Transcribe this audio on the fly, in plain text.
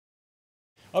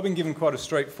I've been given quite a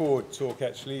straightforward talk,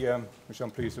 actually, which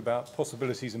I'm pleased about,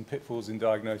 possibilities and pitfalls in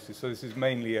diagnosis. So this is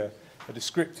mainly a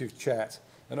descriptive chat,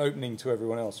 an opening to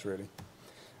everyone else, really.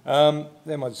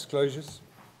 They're my disclosures.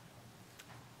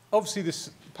 Obviously,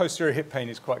 this posterior hip pain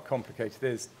is quite complicated.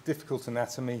 There's difficult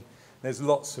anatomy. There's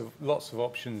lots of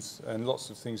options and lots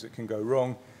of things that can go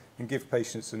wrong and give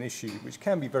patients an issue, which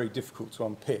can be very difficult to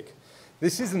unpick.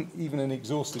 This isn't even an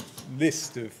exhaustive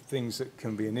list of things that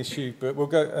can be an issue, but we'll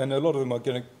go, and a lot of them are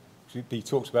going to be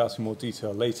talked about in more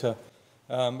detail later.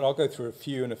 But I'll go through a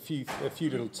few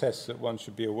little tests that one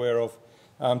should be aware of,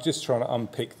 just trying to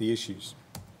unpick the issues.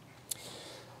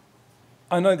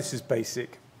 I know this is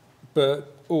basic,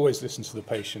 but always listen to the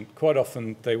patient. Quite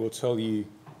often they will tell you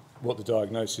what the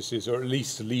diagnosis is, or at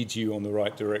least to lead you on the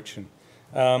right direction.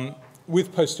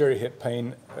 With posterior hip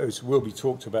pain, as will be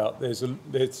talked about, there's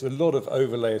a lot of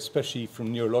overlay, especially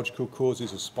from neurological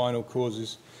causes or spinal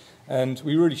causes, and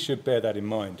we really should bear that in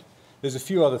mind. There's a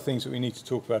few other things that we need to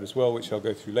talk about as well, which I'll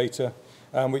go through later,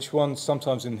 which ones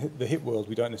sometimes in the hip world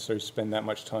we don't necessarily spend that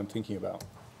much time thinking about.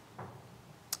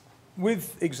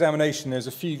 With examination, there's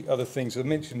a few other things. I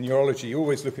mentioned neurology.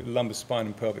 Always look at the lumbar spine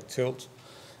and pelvic tilt.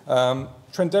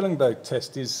 Trendelenburg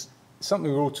test is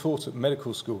something we're all taught at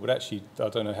medical school, but actually I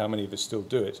don't know how many of us still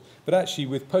do it. But actually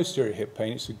with posterior hip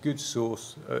pain, it's a good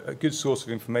source of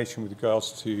information with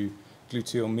regards to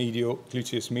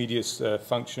gluteus medius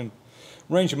function.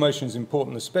 Range of motion is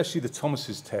important, especially the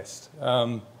Thomas's test.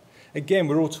 Again,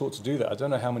 we're all taught to do that. I don't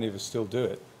know how many of us still do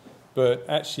it. But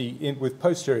actually, with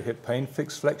posterior hip pain,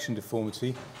 fixed flexion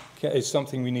deformity is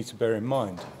something we need to bear in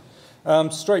mind.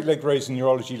 Straight leg raise in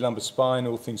neurology, lumbar spine,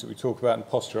 all things that we talk about, and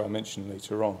posture I'll mention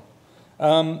later on.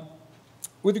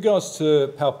 With regards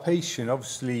to palpation,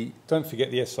 obviously, don't forget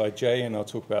the SIJ, and I'll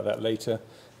talk about that later.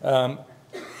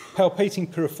 Palpating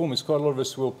piriformis, quite a lot of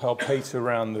us will palpate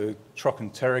around the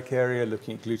trochanteric area,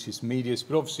 looking at gluteus medius,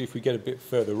 but obviously if we get a bit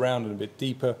further round and a bit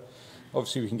deeper,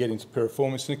 obviously we can get into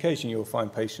piriformis, and occasionally you'll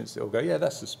find patients that will go, yeah,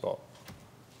 that's the spot.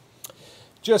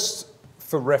 Just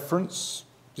for reference,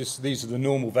 these are the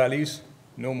normal values.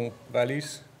 Normal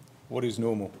values. What is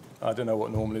normal? I don't know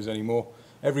what normal is anymore.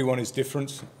 Everyone is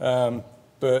different,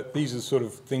 but these are the sort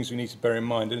of things we need to bear in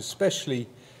mind, and especially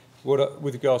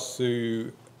with regards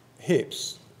to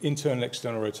hips, internal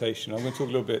external rotation. I'm going to talk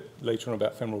a little bit later on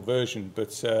about femoral version,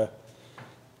 but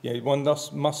yeah, one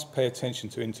must pay attention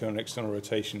to internal and external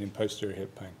rotation in posterior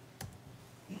hip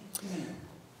pain.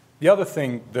 The other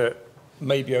thing that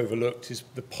may be overlooked is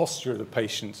the posture of the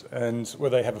patient and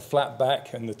whether they have a flat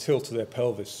back and the tilt of their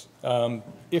pelvis.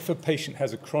 If a patient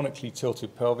has a chronically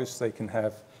tilted pelvis, they can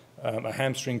have a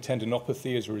hamstring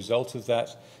tendinopathy as a result of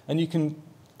that, and you can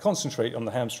concentrate on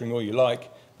the hamstring all you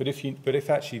like, but if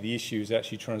actually the issue is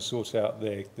actually trying to sort out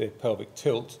their pelvic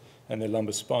tilt and their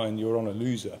lumbar spine, you're on a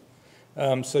loser.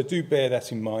 So do bear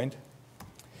that in mind.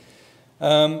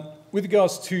 With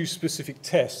regards to specific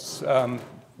tests,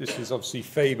 this is obviously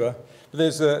Faber, but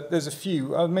there's a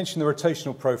few. I mentioned the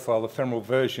rotational profile, the femoral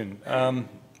version.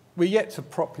 We're yet to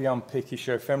properly unpick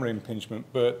ischiofemoral impingement,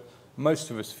 but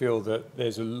most of us feel that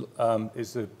there's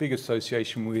a big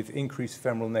association with increased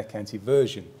femoral neck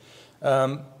anteversion.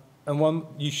 And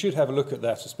you should have a look at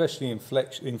that, especially in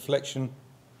flexion,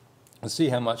 and see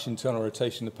how much internal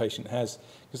rotation the patient has,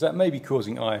 because that may be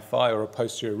causing IFI or a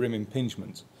posterior rim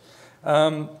impingement.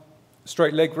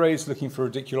 Straight leg raise, looking for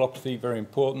radiculopathy, very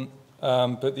important.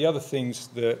 But the other things,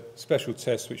 the special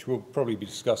tests, which will probably be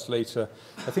discussed later,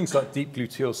 are things like deep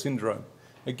gluteal syndrome.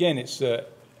 Again, it's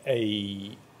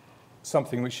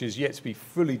something which is yet to be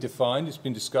fully defined. It's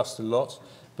been discussed a lot,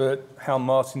 but how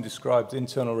Martin described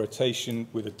internal rotation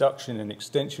with adduction and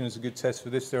extension is a good test for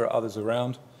this. There are others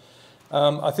around.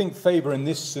 I think Faber in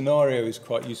this scenario is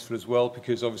quite useful as well,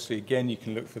 because obviously, again, you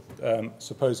can look for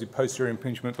supposed posterior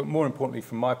impingement, but more importantly,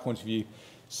 from my point of view,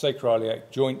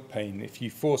 sacroiliac joint pain. If you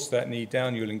force that knee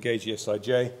down, you'll engage the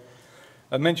SIJ.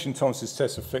 I mentioned Thomas's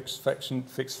test of fixed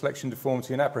flexion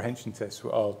deformity and apprehension test,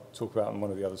 which I'll talk about on one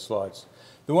of the other slides.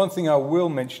 The one thing I will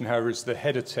mention, however, is the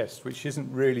header test, which hasn't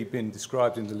really been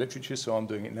described in the literature, so I'm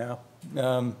doing it now,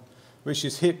 which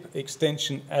is hip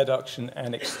extension, adduction,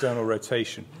 and external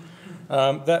rotation.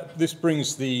 This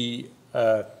brings the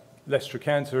left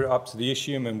trochanter up to the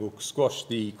ischium and will squash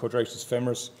the quadratus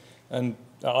femoris, and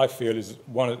I feel is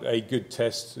a good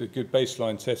test, a good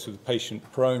baseline test with the patient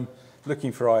prone,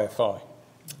 looking for IFI.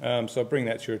 So I'll bring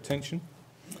that to your attention.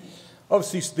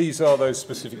 Obviously, these are those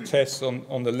specific tests.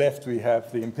 On the left, we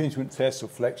have the impingement test, or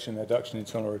flexion, adduction,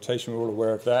 internal rotation. We're all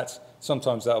aware of that.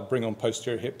 Sometimes that will bring on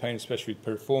posterior hip pain, especially with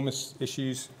piriformis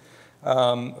issues.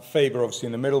 Faber, obviously,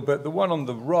 in the middle. But the one on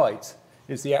the right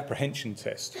is the apprehension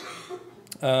test.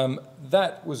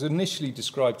 That was initially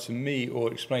described to me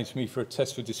or explained to me for a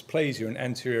test for dysplasia and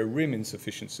anterior rim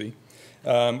insufficiency,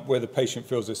 where the patient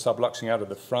feels they're subluxing out of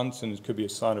the front and it could be a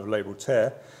sign of labral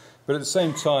tear. But at the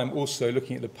same time, also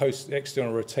looking at the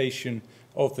post-external rotation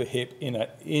of the hip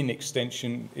in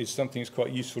extension is something that's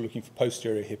quite useful looking for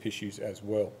posterior hip issues as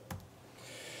well.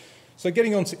 So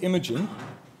getting on to imaging,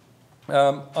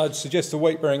 I'd suggest the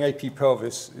weight-bearing AP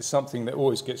pelvis is something that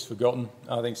always gets forgotten.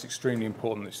 I think it's extremely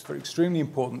important. It's extremely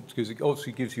important because it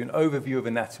also gives you an overview of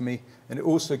anatomy and it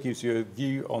also gives you a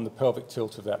view on the pelvic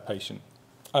tilt of that patient.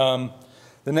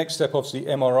 The next step, obviously,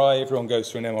 MRI. Everyone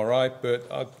goes through an MRI, but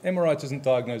MRI doesn't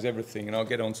diagnose everything, and I'll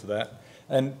get onto that.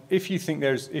 And if you think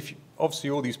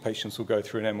obviously all these patients will go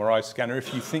through an MRI scanner.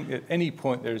 If you think at any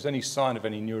point there is any sign of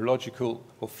any neurological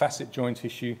or facet joint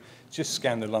issue, just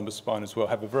scan the lumbar spine as well.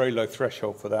 Have a very low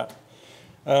threshold for that.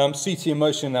 CT and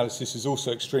motion analysis is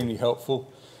also extremely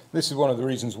helpful. This is one of the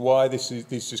reasons why these are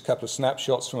just a couple of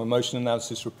snapshots from a motion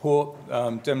analysis report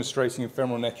demonstrating a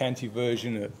femoral neck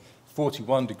anteversion at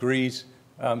 41 degrees,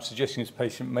 suggesting this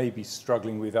patient may be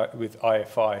struggling with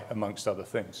IFI, amongst other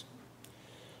things.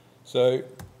 So,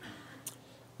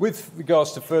 with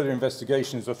regards to further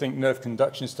investigations, I think nerve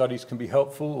conduction studies can be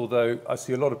helpful, although I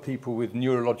see a lot of people with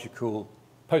neurological,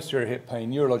 posterior hip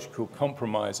pain, neurological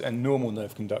compromise, and normal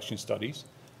nerve conduction studies.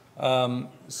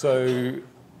 So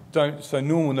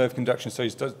normal nerve conduction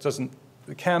studies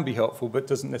can be helpful, but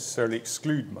doesn't necessarily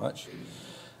exclude much.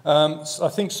 So I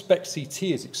think SPECT-CT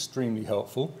is extremely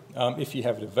helpful if you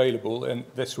have it available, and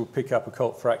this will pick up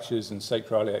occult fractures and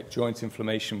sacroiliac joint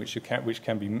inflammation, which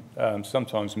can be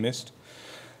sometimes missed.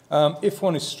 If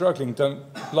one is struggling,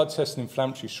 blood test and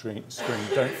inflammatory screen.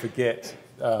 Don't forget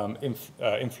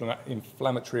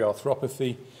inflammatory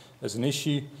arthropathy as an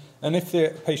issue. And if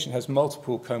the patient has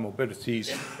multiple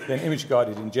comorbidities, then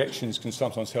image-guided injections can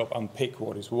sometimes help unpick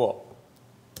what is what.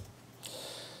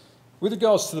 With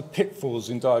regards to the pitfalls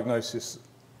in diagnosis,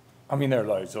 I mean, there are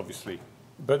loads, obviously,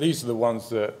 but these are the ones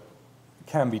that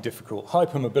can be difficult.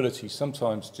 Hypermobility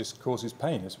sometimes just causes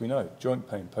pain, as we know, joint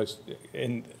pain.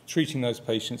 In treating those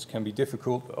patients can be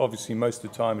difficult. Obviously, most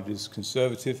of the time it is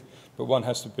conservative, but one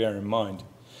has to bear in mind.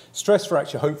 Stress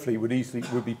fracture, hopefully, would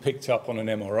be picked up on an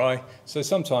MRI. So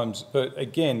sometimes, but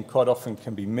again, quite often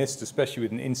can be missed, especially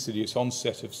with an insidious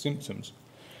onset of symptoms.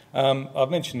 I've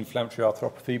mentioned inflammatory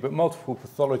arthropathy, but multiple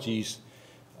pathologies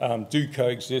do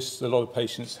coexist. A lot of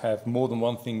patients have more than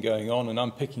one thing going on, and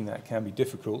unpicking that can be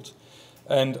difficult.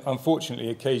 And unfortunately,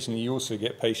 occasionally you also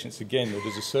get patients, again, that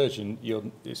as a surgeon,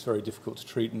 it's very difficult to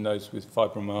treat in those with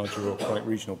fibromyalgia or chronic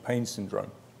regional pain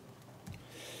syndrome.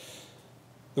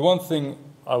 The one thing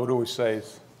I would always say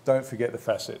is don't forget the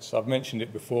facets. I've mentioned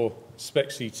it before.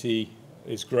 SPECT-CT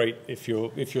is great if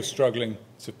you're struggling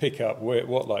to pick up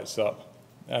what lights up.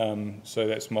 So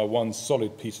that's my one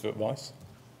solid piece of advice.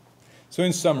 So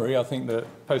in summary, I think that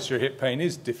posterior hip pain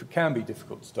can be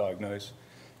difficult to diagnose.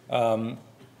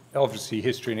 Obviously,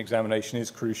 history and examination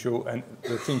is crucial, and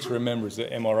the thing to remember is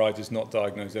that MRI does not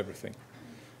diagnose everything.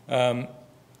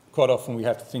 Quite often we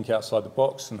have to think outside the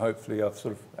box, and hopefully I've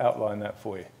sort of outlined that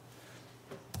for you.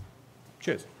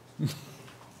 Cheers.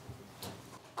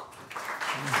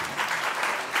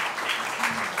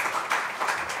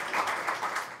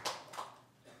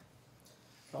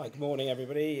 Hi, good morning,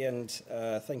 everybody, and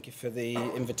thank you for the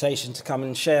invitation to come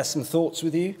and share some thoughts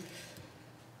with you.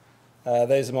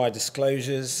 Those are my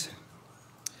disclosures.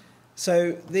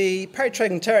 So the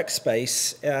peritrochanteric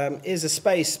space is a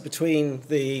space between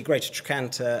the greater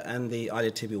trochanter and the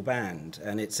iliotibial band,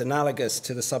 and it's analogous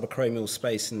to the subacromial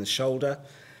space in the shoulder.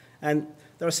 And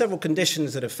there are several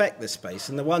conditions that affect this space,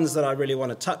 and the ones that I really want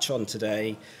to touch on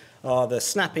today are the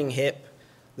snapping hip,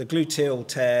 the gluteal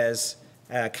tears,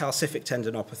 calcific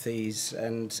tendinopathies,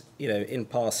 and, in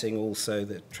passing also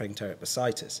the trochanteric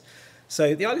bursitis.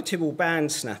 So the iliotibial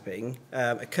band snapping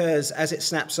occurs as it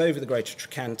snaps over the greater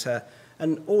trochanter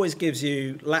and always gives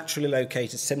you laterally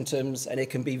located symptoms, and it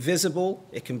can be visible,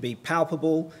 it can be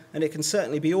palpable, and it can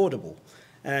certainly be audible.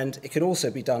 And it can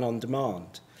also be done on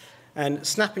demand. And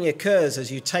snapping occurs as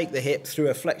you take the hip through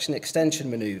a flexion-extension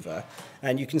maneuver,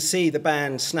 and you can see the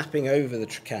band snapping over the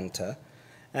trochanter.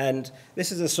 And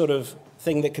this is a sort of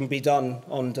thing that can be done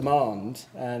on demand,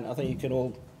 and I think you can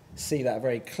all see that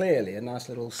very clearly, a nice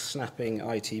little snapping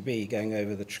ITB going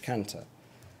over the trochanter.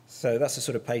 So that's the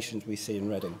sort of patient we see in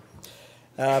Reading.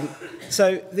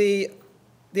 So the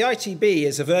ITB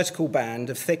is a vertical band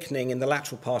of thickening in the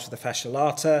lateral part of the fascia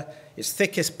lata. It's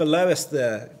thickest below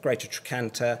the greater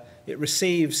trochanter. It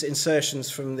receives insertions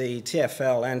from the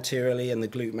TFL anteriorly and the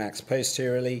glute max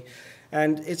posteriorly.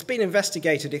 And it's been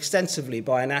investigated extensively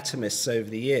by anatomists over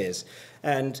the years.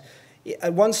 And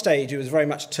At one stage, it was very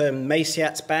much termed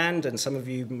Maciat's band, and some of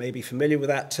you may be familiar with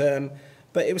that term.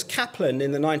 But it was Kaplan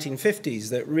in the 1950s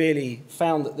that really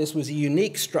found that this was a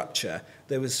unique structure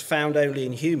that was found only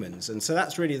in humans. And so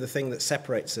that's really the thing that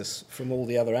separates us from all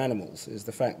the other animals, is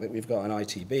the fact that we've got an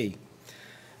ITB.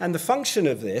 And the function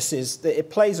of this is that it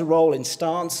plays a role in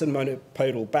stance and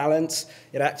monopodal balance.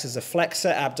 It acts as a flexor,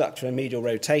 abductor, and medial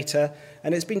rotator.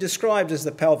 And it's been described as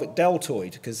the pelvic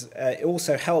deltoid because it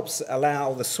also helps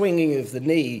allow the swinging of the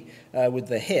knee with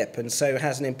the hip, and so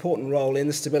has an important role in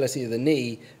the stability of the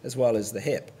knee as well as the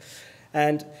hip.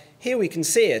 And here we can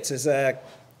see it as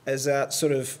a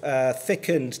sort of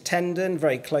thickened tendon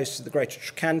very close to the greater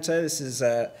trochanter. This is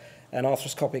an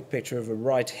arthroscopic picture of a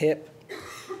right hip.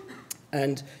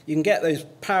 And you can get those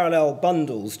parallel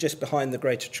bundles just behind the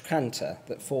greater trochanter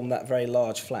that form that very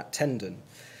large flat tendon.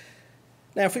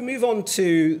 Now, if we move on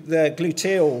to the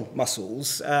gluteal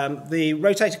muscles, the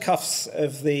rotator cuffs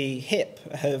of the hip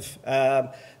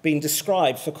have been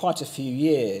described for quite a few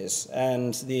years,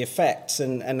 and the effects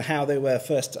and how they were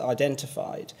first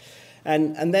identified.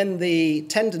 And then the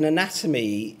tendon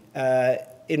anatomy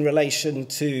in relation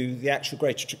to the actual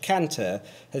greater trochanter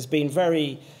has been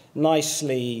very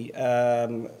nicely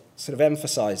sort of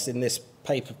emphasized in this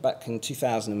paper back in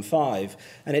 2005,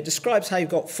 and it describes how you've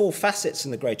got 4 facets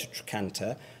in the greater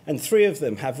trochanter, and 3 of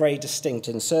them have very distinct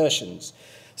insertions.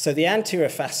 So the anterior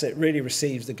facet really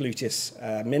receives the gluteus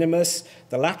minimus,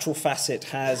 the lateral facet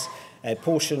has a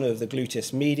portion of the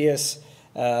gluteus medius,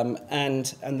 and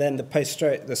then the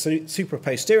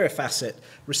supraposterior facet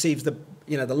receives the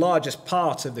largest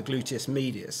part of the gluteus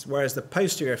medius, whereas the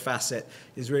posterior facet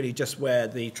is really just where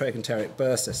the trochanteric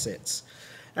bursa sits.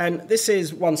 And this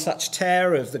is one such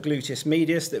tear of the gluteus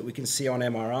medius that we can see on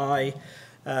MRI.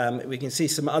 We can see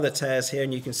some other tears here,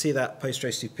 and you can see that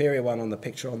posterior superior one on the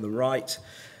picture on the right,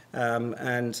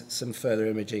 and some further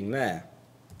imaging there.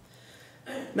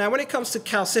 Now, when it comes to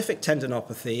calcific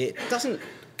tendinopathy, it doesn't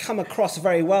come across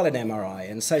very well in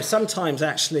MRI, and so sometimes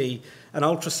actually an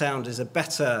ultrasound is a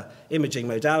better imaging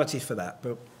modality for that,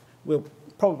 but we'll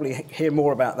probably hear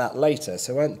more about that later,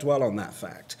 so I won't dwell on that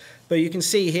fact. But you can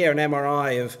see here an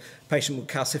MRI of a patient with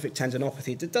calcific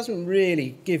tendinopathy that doesn't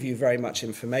really give you very much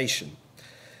information.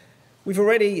 We've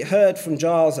already heard from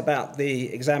Giles about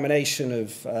the examination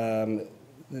of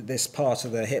this part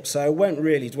of the hip, so I won't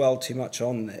really dwell too much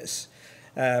on this.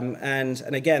 And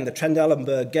again, the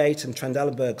Trendelenburg gait and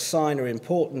Trendelenburg sign are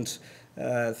important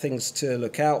things to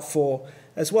look out for,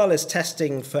 as well as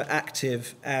testing for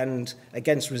active and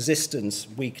against resistance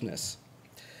weakness.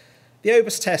 The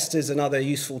Obus test is another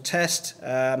useful test,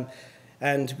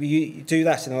 and we do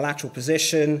that in a lateral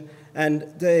position. And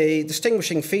the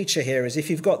distinguishing feature here is if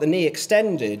you've got the knee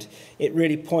extended, it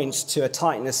really points to a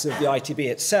tightness of the ITB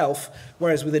itself,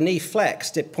 whereas with the knee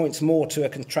flexed, it points more to a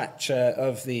contracture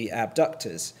of the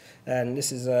abductors. And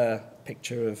this is a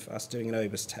picture of us doing an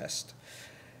Obus test.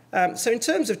 So in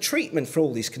terms of treatment for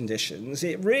all these conditions,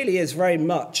 it really is very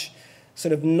much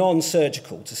sort of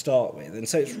non-surgical to start with. And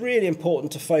so it's really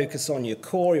important to focus on your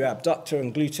core, your abductor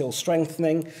and gluteal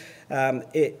strengthening.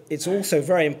 It's also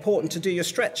very important to do your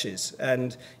stretches.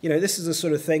 And, this is the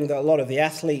sort of thing that a lot of the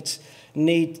athletes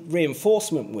need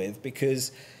reinforcement with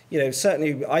because,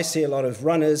 certainly I see a lot of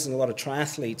runners and a lot of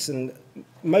triathletes, and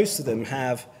most of them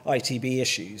have ITB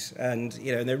issues. And,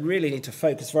 they really need to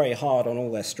focus very hard on all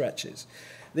their stretches.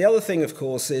 The other thing, of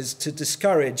course, is to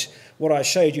discourage what I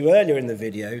showed you earlier in the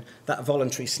video, that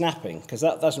voluntary snapping, because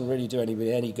that doesn't really do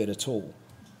anybody any good at all.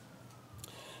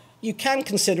 You can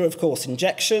consider, of course,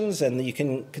 injections, and you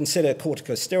can consider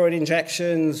corticosteroid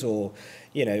injections or,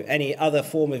 any other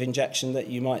form of injection that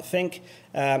you might think.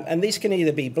 And these can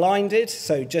either be blinded,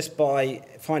 so just by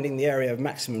finding the area of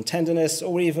maximum tenderness,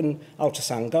 or even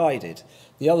ultrasound guided.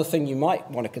 The other thing you might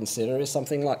want to consider is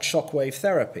something like shockwave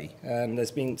therapy, and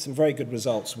there's been some very good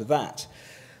results with that.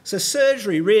 So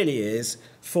surgery really is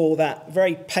for that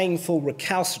very painful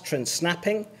recalcitrant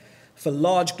snapping, for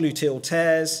large gluteal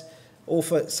tears, or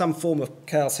for some form of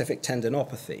calcific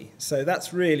tendinopathy. So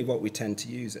that's really what we tend to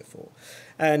use it for.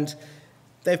 And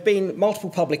there have been multiple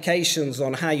publications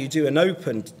on how you do an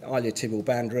open iliotibial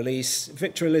band release.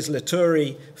 Victor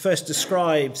Elizalatouri first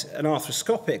described an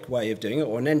arthroscopic way of doing it,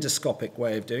 or an endoscopic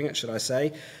way of doing it, should I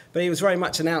say. But it was very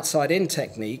much an outside-in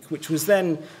technique, which was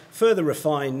then further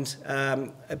refined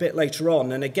a bit later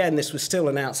on. And again, this was still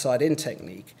an outside-in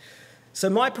technique. So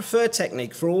my preferred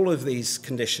technique for all of these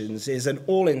conditions is an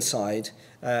all-inside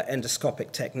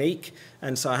endoscopic technique.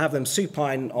 And so I have them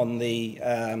supine on the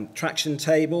traction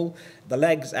table, the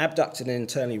legs abducted and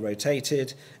internally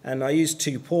rotated, and I use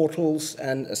 2 portals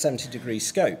and a 70-degree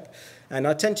scope. And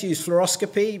I tend to use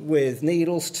fluoroscopy with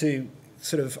needles to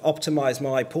sort of optimize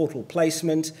my portal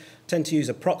placement. Tend to use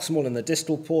a proximal in the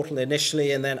distal portal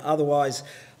initially, and then otherwise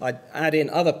I'd add in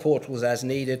other portals as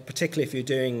needed, particularly if you're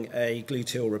doing a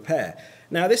gluteal repair.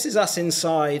 Now, this is us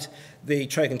inside the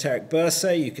trochanteric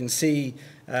bursa. You can see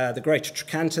the greater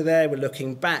trochanter there. We're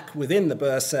looking back within the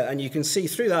bursa, and you can see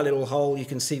through that little hole, you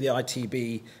can see the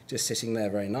ITB just sitting there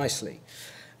very nicely.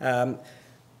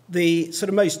 The sort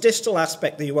of most distal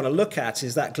aspect that you want to look at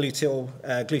is that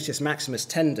gluteus maximus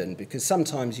tendon, because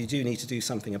sometimes you do need to do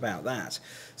something about that.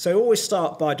 So always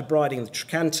start by debriding the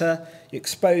trochanter. You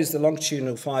expose the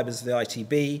longitudinal fibers of the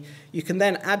ITB. You can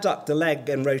then adduct the leg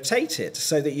and rotate it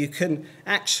so that you can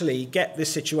actually get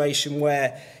this situation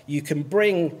where you can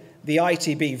bring the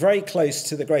ITB very close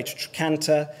to the greater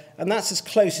trochanter, and that's as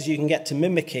close as you can get to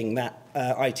mimicking that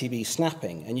ITB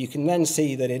snapping. And you can then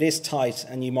see that it is tight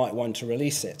and you might want to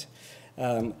release it.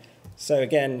 So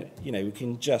again, we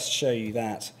can just show you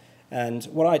that. And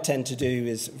what I tend to do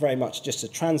is very much just a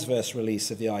transverse release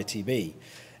of the ITB.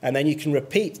 And then you can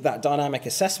repeat that dynamic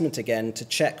assessment again to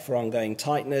check for ongoing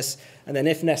tightness. And then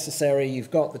if necessary,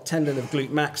 you've got the tendon of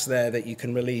glute max there that you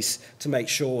can release to make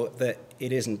sure that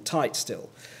it isn't tight still.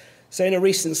 So in a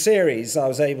recent series, I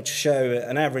was able to show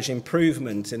an average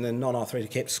improvement in the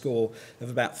non-arthritic hip score of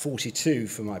about 42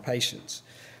 for my patients.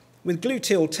 With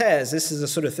gluteal tears, this is the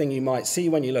sort of thing you might see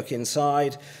when you look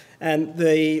inside. And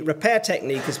the repair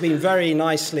technique has been very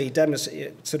nicely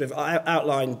sort of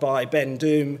outlined by Ben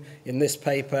Doom in this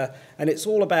paper. And it's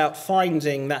all about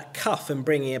finding that cuff and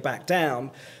bringing it back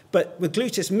down. But with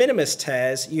gluteus minimus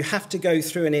tears, you have to go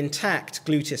through an intact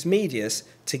gluteus medius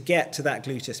to get to that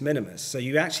gluteus minimus. So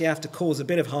you actually have to cause a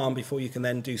bit of harm before you can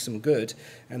then do some good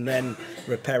and then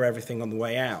repair everything on the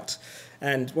way out.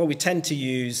 And what we tend to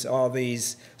use are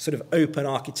these sort of open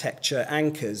architecture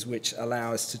anchors, which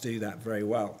allow us to do that very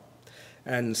well.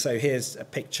 And so here's a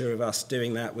picture of us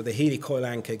doing that with a helicoil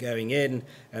anchor going in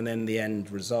and then the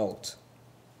end result.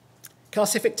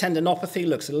 Calcific tendinopathy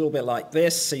looks a little bit like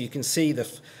this. So you can see the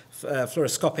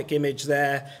fluoroscopic image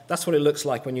there. That's what it looks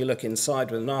like when you look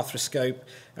inside with an arthroscope.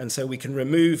 And so we can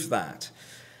remove that.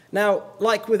 Now,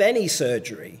 like with any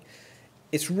surgery,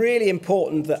 it's really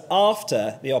important that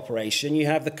after the operation you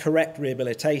have the correct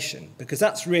rehabilitation, because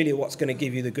that's really what's going to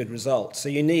give you the good results. So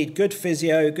you need good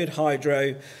physio, good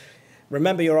hydro.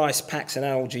 Remember your ice packs and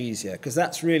analgesia, because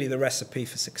that's really the recipe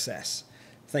for success.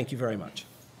 Thank you very much.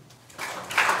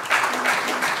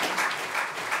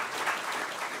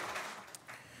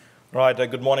 Right,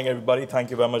 good morning, everybody.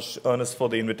 Thank you very much, Ernest, for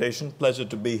the invitation. Pleasure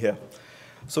to be here.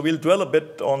 So we'll dwell a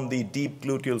bit on the deep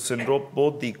gluteal syndrome,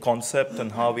 both the concept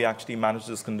and how we actually manage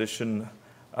this condition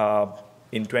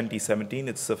in 2017.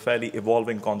 It's a fairly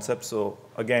evolving concept. So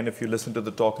again, if you listen to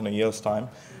the talk in a year's time,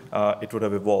 it would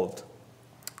have evolved.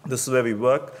 This is where we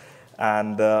work,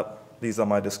 and these are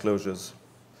my disclosures.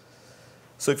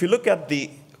 So if you look at the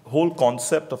whole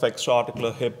concept of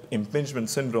extraarticular hip impingement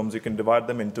syndromes, you can divide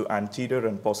them into anterior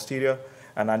and posterior.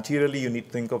 And anteriorly, you need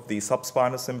to think of the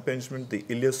subspinous impingement, the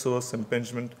iliopsoas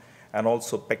impingement, and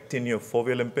also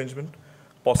pectineofoveal impingement.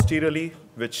 Posteriorly,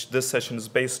 which this session is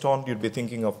based on, you'd be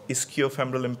thinking of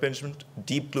ischiofemoral impingement,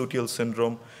 deep gluteal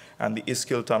syndrome, and the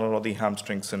ischial tunnel or the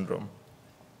hamstring syndrome.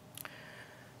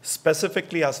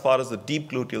 Specifically, as far as the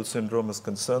deep gluteal syndrome is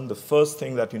concerned, the first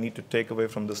thing that you need to take away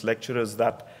from this lecture is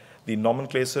that the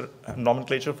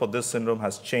nomenclature for this syndrome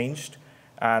has changed,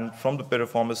 and from the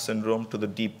piriformis syndrome to the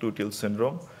deep gluteal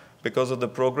syndrome, because of the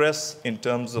progress in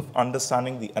terms of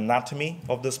understanding the anatomy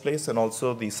of this place and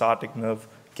also the sciatic nerve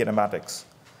kinematics.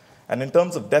 And in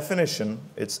terms of definition,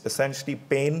 it's essentially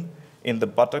pain in the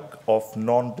buttock of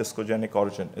non-discogenic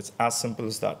origin. It's as simple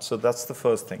as that. So that's the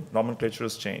first thing. Nomenclature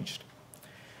has changed.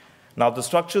 Now, the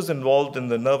structures involved in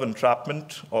the nerve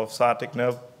entrapment of sciatic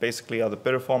nerve basically are the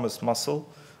piriformis muscle.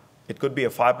 It could be a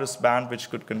fibrous band which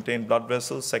could contain blood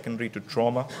vessels secondary to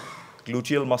trauma,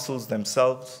 gluteal muscles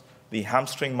themselves, the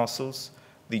hamstring muscles,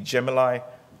 the gemelli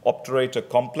obturator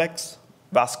complex,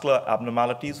 vascular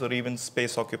abnormalities, or even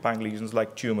space-occupying lesions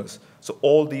like tumors. So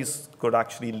all these could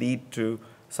actually lead to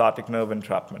sciatic nerve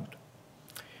entrapment.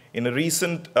 In a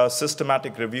recent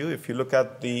systematic review, if you look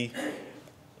at the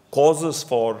causes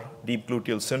for deep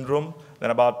gluteal syndrome,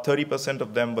 then about 30%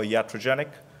 of them were iatrogenic.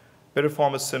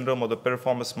 Piriformis syndrome or the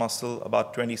piriformis muscle,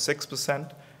 about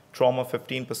 26%, trauma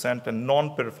 15%, and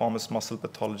non-piriformis muscle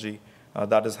pathology,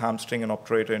 that is hamstring and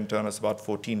obturator internus, about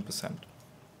 14%.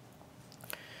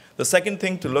 The second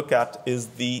thing to look at is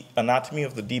the anatomy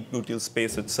of the deep gluteal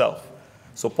space itself.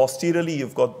 So posteriorly,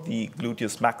 you've got the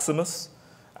gluteus maximus.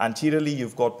 Anteriorly,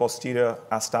 you've got posterior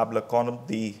acetabular column,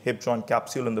 the hip joint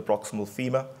capsule and the proximal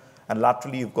femur. And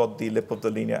laterally, you've got the lip of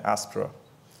the linea aspera.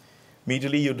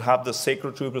 Medially, you'd have the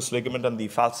sacrotuberous ligament and the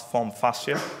falciform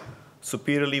fascia.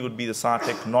 Superiorly would be the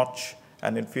sciatic notch,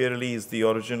 and inferiorly is the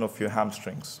origin of your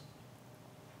hamstrings.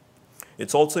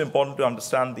 It's also important to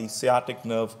understand the sciatic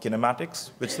nerve kinematics,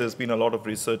 which there's been a lot of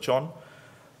research on.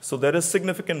 So there is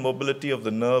significant mobility of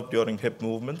the nerve during hip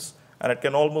movements, and it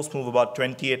can almost move about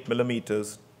 28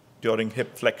 millimeters during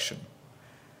hip flexion.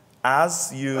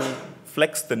 As you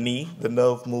flex the knee, the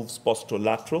nerve moves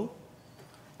posterolateral,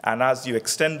 and as you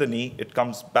extend the knee, it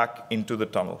comes back into the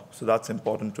tunnel. So that's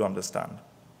important to understand.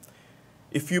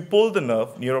 If you pull the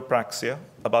nerve, neuropraxia,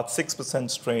 about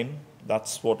 6% strain,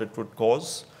 that's what it would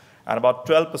cause, and about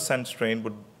 12% strain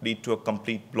would lead to a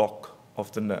complete block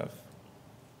of the nerve.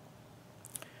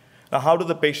 Now, how do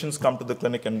the patients come to the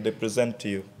clinic and they present to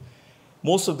you?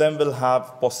 Most of them will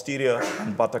have posterior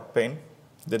and buttock pain.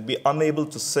 They'll be unable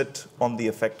to sit on the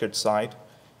affected side,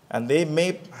 and they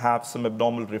may have some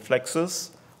abdominal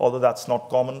reflexes, although that's not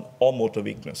common, or motor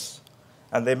weakness.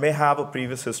 And they may have a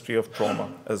previous history of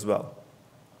trauma as well.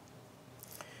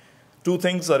 Two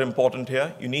things are important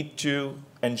here. You need to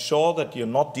ensure that you're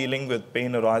not dealing with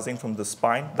pain arising from the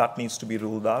spine. That needs to be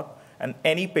ruled out. And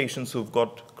any patients who've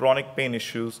got chronic pain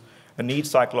issues need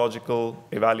psychological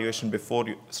evaluation before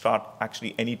you start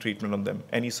actually any treatment on them,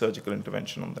 any surgical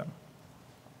intervention on them.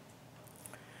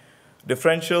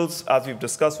 Differentials, as we've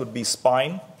discussed, would be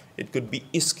spine. It could be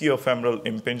ischiofemoral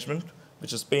impingement,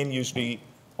 which is pain usually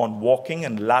on walking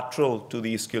and lateral to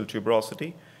the ischial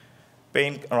tuberosity,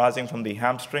 pain arising from the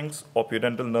hamstrings or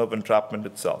pudendal nerve entrapment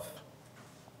itself.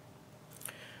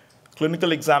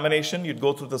 Clinical examination, you'd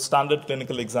go through the standard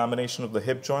clinical examination of the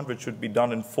hip joint, which would be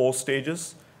done in 4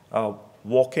 stages,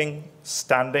 walking,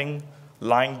 standing,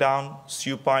 lying down,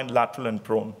 supine, lateral, and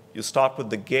prone. You start with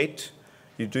the gait,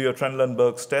 you do your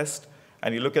Trendelenburg's test,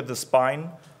 and you look at the spine,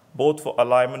 both for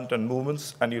alignment and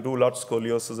movements, and you rule out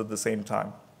scoliosis at the same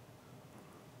time.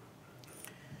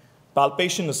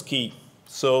 Palpation is key.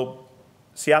 So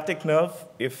sciatic nerve,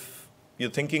 if you're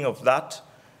thinking of that,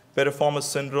 piriformis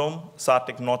syndrome,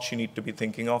 sciatic notch you need to be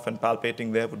thinking of, and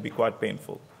palpating there would be quite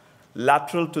painful.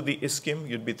 Lateral to the ischium,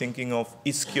 you'd be thinking of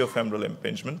ischiofemoral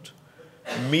impingement.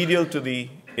 Medial to the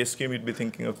ischium, you'd be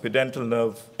thinking of pudendal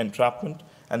nerve entrapment,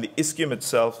 and the ischium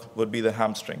itself would be the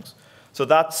hamstrings. So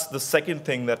that's the second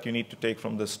thing that you need to take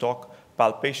from this talk.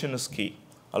 Palpation is key.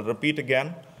 I'll repeat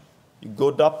again. You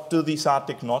go up to the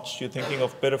sciatic notch, you're thinking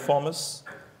of piriformis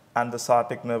and the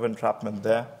sciatic nerve entrapment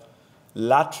there.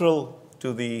 Lateral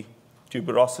to the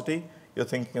tuberosity, you're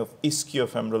thinking of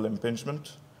ischiofemoral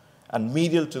impingement. And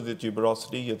medial to the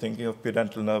tuberosity, you're thinking of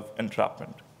pudendal nerve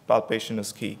entrapment. Palpation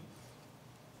is key.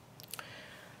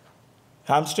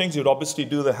 Hamstrings, you'd obviously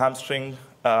do the hamstring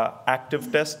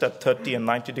active test at 30 and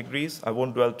 90 degrees. I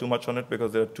won't dwell too much on it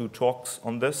because there are 2 talks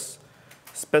on this.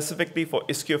 Specifically for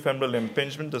ischiofemoral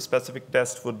impingement, the specific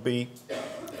test would be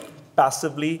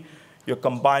passively, you're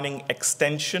combining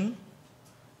extension,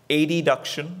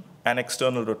 adduction, and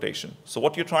external rotation. So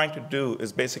what you're trying to do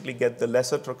is basically get the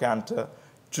lesser trochanter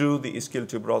through the ischial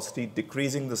tuberosity,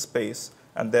 decreasing the space,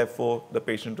 and therefore the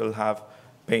patient will have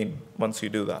pain once you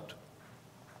do that.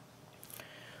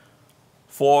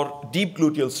 For deep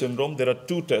gluteal syndrome, there are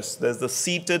 2 tests. There's the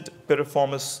seated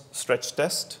piriformis stretch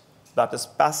test, that is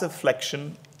passive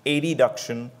flexion,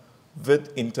 adduction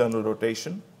with internal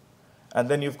rotation. And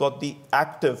then you've got the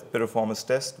active piriformis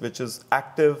test, which is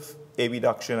active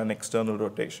abduction and external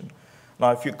rotation.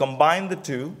 Now, if you combine the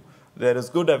 2, there is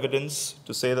good evidence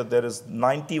to say that there is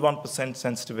 91%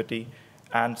 sensitivity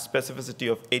and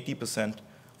specificity of 80%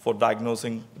 for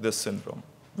diagnosing this syndrome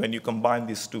when you combine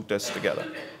these 2 tests together.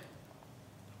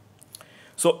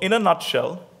 So in a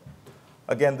nutshell,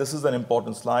 again, this is an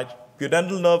important slide.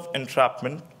 Pudendal nerve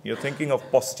entrapment, you're thinking of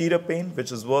posterior pain,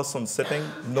 which is worse on sitting,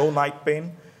 no night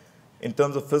pain. In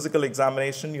terms of physical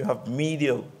examination, you have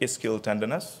medial ischial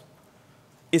tenderness.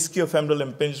 Ischiofemoral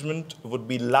impingement would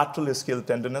be lateral ischial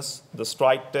tenderness. The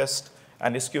stride test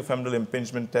and ischiofemoral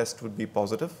impingement test would be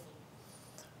positive.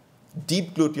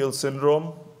 Deep gluteal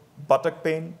syndrome, buttock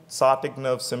pain, sciatic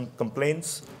nerve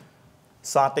complaints,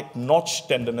 sciatic notch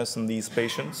tenderness in these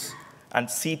patients, and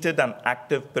seated and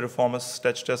active piriformis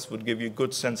stretch test would give you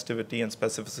good sensitivity and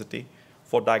specificity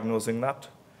for diagnosing that.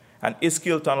 And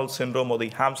ischial tunnel syndrome or the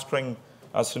hamstring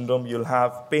syndrome, you'll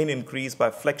have pain increase by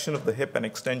flexion of the hip and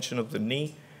extension of the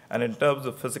knee. And in terms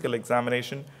of physical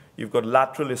examination, you've got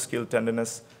lateral ischial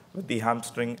tenderness with the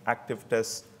hamstring active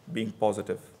test being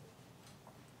positive.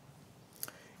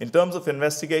 In terms of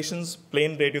investigations,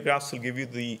 plain radiographs will give you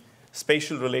the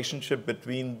spatial relationship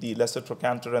between the lesser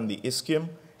trochanter and the ischium.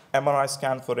 MRI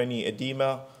scan for any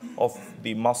edema of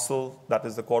the muscle, that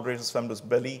is the quadratus femoris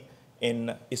belly,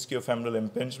 in ischiofemoral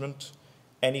impingement.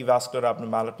 any vascular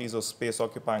abnormalities or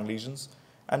space-occupying lesions,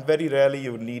 and very rarely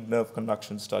you would need nerve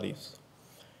conduction studies.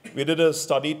 We did a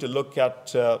study to look at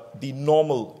the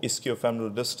normal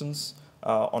ischiofemoral distance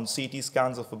on CT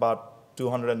scans of about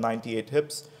 298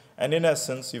 hips, and in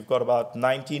essence, you've got about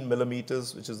 19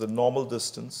 millimeters, which is the normal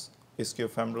distance,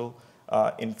 ischiofemoral,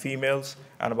 in females,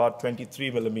 and about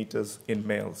 23 millimeters in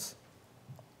males.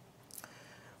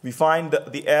 We find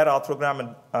the air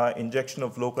arthrogram and injection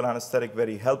of local anesthetic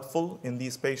very helpful in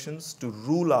these patients to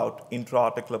rule out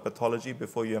intra-articular pathology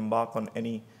before you embark on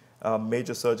any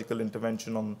major surgical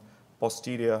intervention on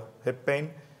posterior hip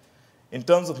pain. In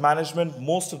terms of management,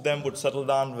 most of them would settle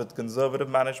down with conservative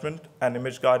management and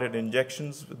image-guided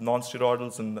injections with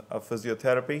non-steroidals and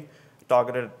physiotherapy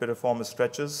targeted at piriformis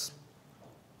stretches.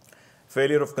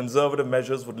 Failure of conservative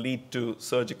measures would lead to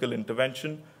surgical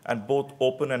intervention, and both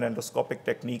open and endoscopic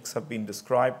techniques have been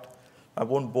described. I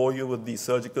won't bore you with the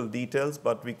surgical details,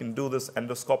 but we can do this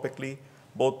endoscopically,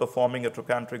 both performing a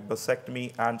trochanteric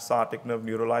bisektomy and sciatic nerve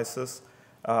neurolysis,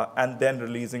 and then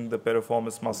releasing the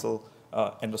piriformis muscle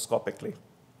endoscopically.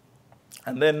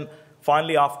 And then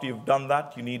finally, after you've done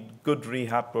that, you need good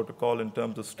rehab protocol in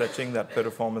terms of stretching that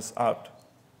piriformis out.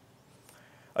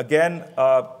 Again,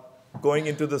 going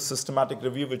into the systematic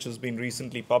review, which has been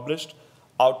recently published,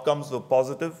 outcomes were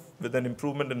positive with an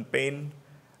improvement in pain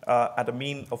at a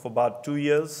mean of about 2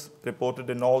 years, reported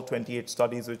in all 28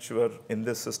 studies which were in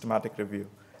this systematic review.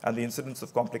 And the incidence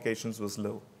of complications was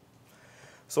low.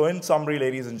 So in summary,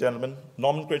 ladies and gentlemen,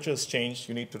 nomenclature has changed.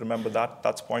 You need to remember that.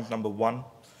 That's point number one.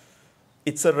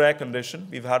 It's a rare condition.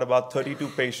 We've had about 32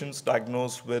 patients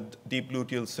diagnosed with deep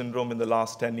gluteal syndrome in the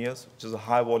last 10 years, which is a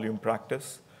high volume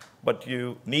practice. But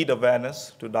you need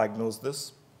awareness to diagnose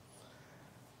this.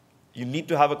 You need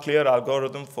to have a clear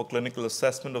algorithm for clinical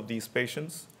assessment of these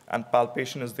patients, and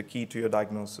palpation is the key to your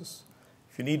diagnosis.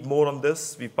 If you need more on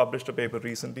this, we published a paper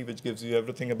recently which gives you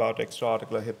everything about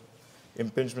extra-articular hip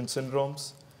impingement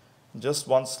syndromes. Just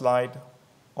one slide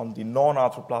on the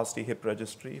non-arthroplasty hip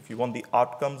registry. If you want the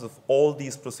outcomes of all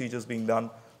these procedures being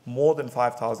done, more than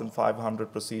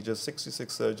 5,500 procedures,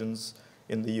 66 surgeons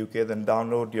in the UK, then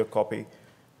download your copy,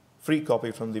 free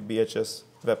copy from the BHS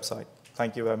website.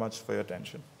 Thank you very much for your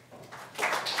attention.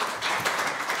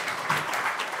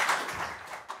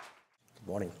 Good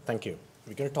morning. Thank you.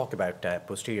 We're going to talk about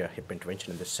posterior hip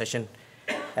intervention in this session.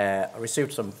 I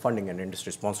received some funding and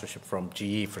industry sponsorship from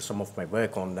GE for some of my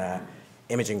work on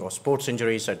imaging of sports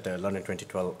injuries at the London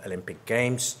 2012 Olympic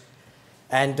Games.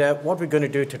 And what we're going to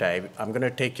do today, I'm going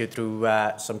to take you through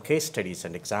some case studies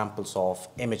and examples of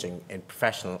imaging in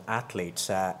professional athletes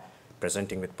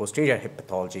presenting with posterior hip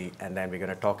pathology, and then we're going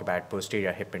to talk about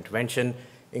posterior hip intervention,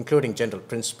 including general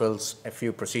principles, a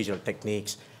few procedural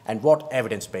techniques, and what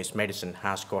evidence-based medicine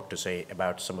has got to say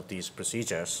about some of these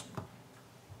procedures.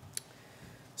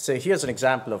 So here's an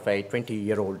example of a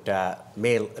 20-year-old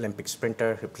male Olympic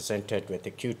sprinter who presented with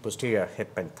acute posterior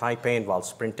hip and thigh pain while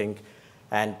sprinting,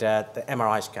 and the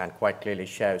MRI scan quite clearly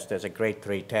shows there's a grade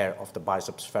 3 tear of the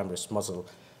biceps femoris muscle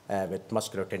with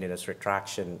musculotendinous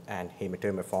retraction and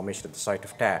hematoma formation at the site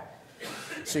of tear.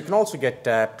 So you can also get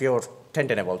pure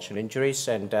tendon avulsion injuries,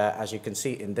 and as you can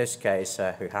see in this case,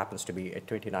 who happens to be a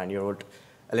 29-year-old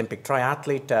Olympic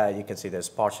triathlete, you can see there's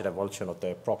partial avulsion of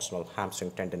the proximal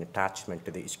hamstring tendon attachment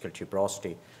to the ischial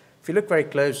tuberosity. If you look very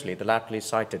closely, the laterally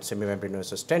sighted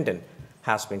semimembranosus tendon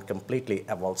has been completely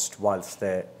avulsed, whilst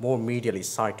the more medially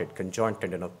sighted conjoint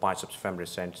tendon of biceps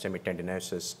femoris and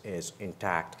semitendinosus is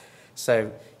intact.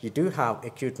 So you do have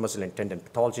acute muscle and tendon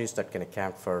pathologies that can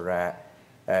account for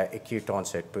acute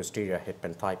onset posterior hip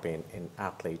and thigh pain in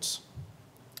athletes.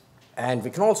 And we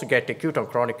can also get acute on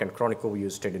chronic and chronic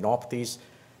overuse tendinopathies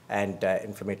and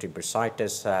inflammatory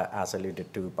bursitis, as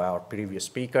alluded to by our previous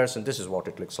speakers. And this is what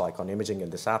it looks like on imaging in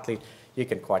this athlete. You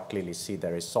can quite clearly see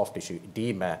there is soft tissue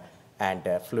edema and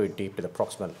fluid deep to the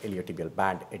proximal iliotibial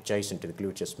band adjacent to the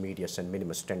gluteus medius and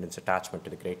minimus tendons attachment to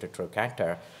the greater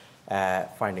trochanter,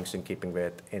 findings in keeping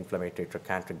with inflammatory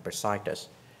trochanteric bursitis.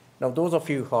 Now, those of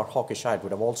you who are hawkish-eyed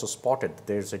would have also spotted that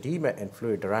there's edema and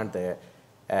fluid around the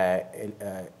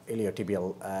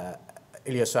iliotibial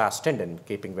iliopsoas tendon,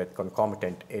 keeping with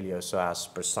concomitant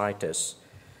iliopsoas bursitis.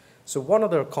 So one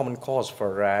other common cause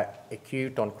for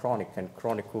acute on chronic and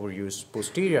chronic overuse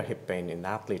posterior hip pain in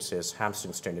athletes is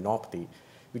hamstring tendinopathy.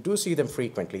 We do see them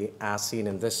frequently, as seen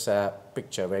in this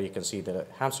picture, where you can see the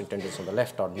hamstring tendons on the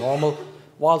left are normal,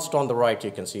 whilst on the right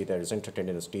you can see there is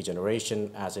intertendinous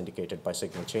degeneration as indicated by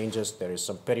signal changes. There is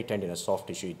some peritendinous soft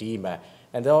tissue edema,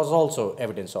 and there was also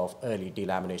evidence of early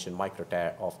delamination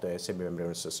microtear of the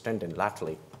semimembranosus tendon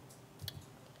laterally.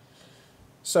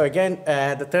 So again,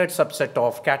 the third subset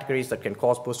of categories that can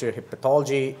cause posterior hip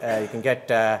pathology, you can get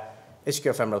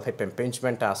ischiofemoral hip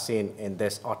impingement as seen in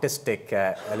this artistic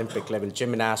Olympic level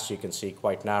gymnast. You can see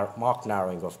quite marked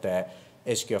narrowing of the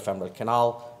ischiofemoral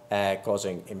canal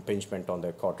causing impingement on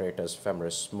the quadratus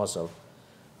femoris muscle.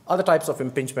 Other types of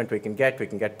impingement we can get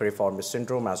piriformis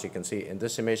syndrome. As you can see in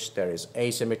this image, there is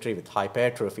asymmetry with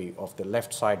hypertrophy of the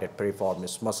left-sided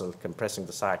piriformis muscle compressing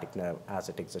the sciatic nerve as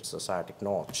it exits the sciatic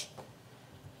notch.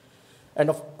 And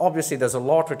obviously, there's a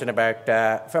lot written about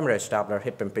femoroacetabular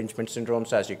hip impingement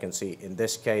syndromes. As you can see in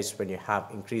this case, when you have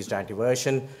increased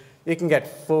anteversion, you can get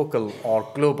focal or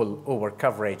global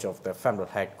overcoverage of the femoral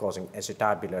head, causing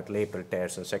acetabular labral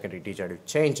tears and secondary degenerative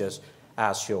changes,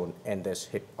 as shown in this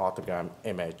hip arthrogram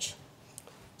image.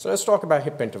 So let's talk about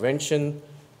hip intervention.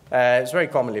 It's very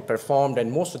commonly performed,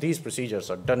 and most of these procedures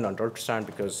are done under ultrasound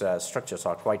because structures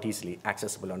are quite easily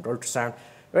accessible under ultrasound.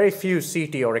 Very few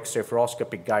CT or X-ray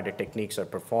fluoroscopic guided techniques are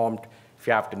performed. If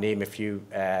you have to name a few,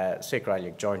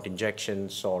 sacroiliac joint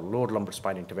injections or lower lumbar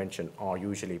spine intervention are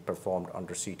usually performed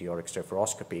under CT or X-ray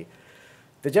fluoroscopy.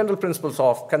 The general principles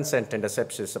of consent and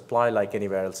asepsis apply like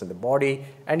anywhere else in the body,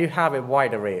 and you have a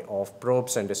wide array of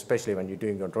probes, and especially when you're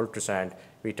doing under ultrasound,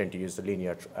 we tend to use the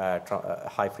linear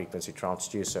high-frequency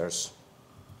transducers.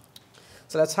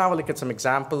 So let's have a look at some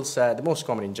examples. The most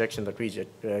common injection that we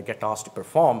get asked to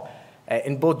perform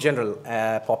in both general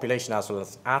population as well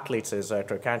as athletes is a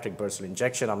trochanteric bursal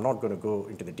injection. I'm not going to go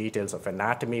into the details of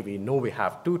anatomy. We know we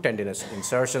have two tendinous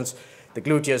insertions. The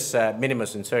gluteus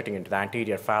minimus inserting into the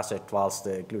anterior facet, whilst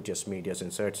the gluteus medius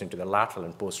inserts into the lateral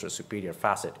and posterior superior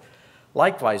facet.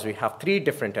 Likewise, we have three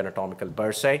different anatomical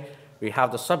bursae. We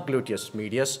have the subgluteus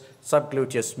medius,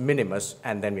 subgluteus minimus,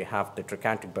 and then we have the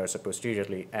trochanteric bursa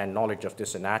posteriorly, and knowledge of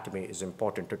this anatomy is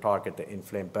important to target the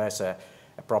inflamed bursa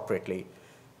appropriately.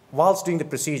 Whilst doing the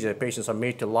procedure, patients are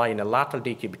made to lie in a lateral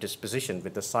decubitus position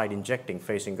with the side injecting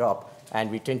facing up,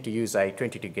 and we tend to use a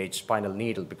 22-gauge spinal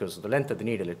needle because of the length of the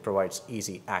needle. It provides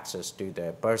easy access to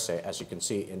the bursa, as you can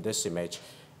see in this image,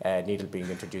 needle being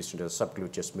introduced into the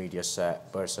subgluteus medius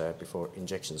bursa before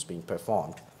injections being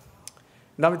performed.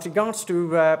 Now, with regards to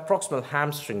proximal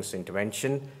hamstrings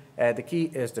intervention, the key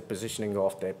is the positioning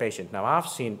of the patient. Now, I've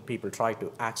seen people try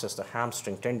to access the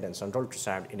hamstring tendons under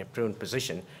ultrasound in a prone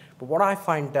position, but what I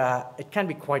find it can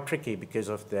be quite tricky because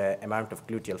of the amount of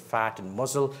gluteal fat and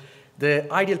muscle.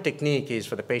 The ideal technique is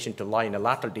for the patient to lie in a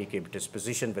lateral decubitus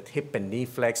position with hip and knee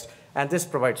flexed, and this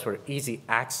provides for easy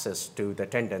access to the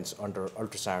tendons under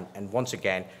ultrasound. And once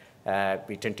again,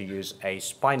 we tend to use a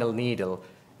spinal needle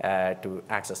to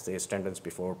access these tendons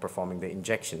before performing the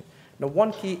injection. Now,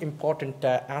 one key important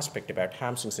aspect about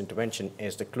hamstrings intervention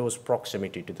is the close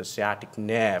proximity to the sciatic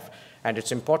nerve, and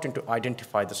it's important to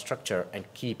identify the structure and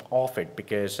keep off it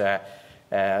because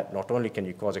not only can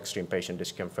you cause extreme patient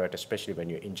discomfort, especially when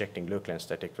you're injecting local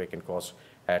anesthetic, we can cause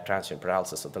transient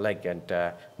paralysis of the leg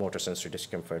and motor sensory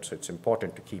discomfort, so it's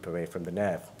important to keep away from the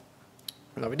nerve.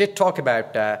 Now, we did talk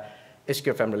about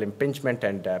ischiofemoral impingement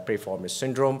and piriformis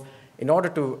syndrome. In order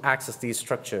to access these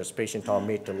structures, patients are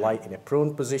made to lie in a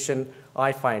prone position.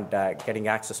 I find getting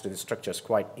access to these structures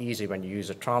quite easy when you use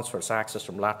a transverse access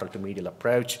from lateral to medial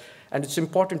approach. And it's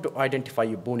important to identify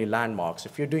your bony landmarks.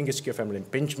 If you're doing ischiofemoral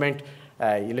impingement,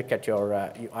 you look at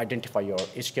your, you identify your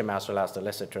ischium as well as the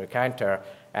lesser trochanter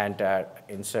and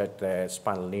insert the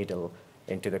spinal needle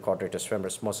into the quadratus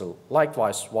femoris muscle.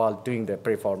 Likewise, while doing the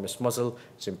piriformis muscle,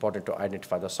 it's important to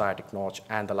identify the sciatic notch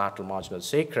and the lateral marginal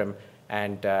sacrum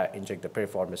and inject the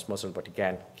piriformis muscle, but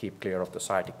again, keep clear of the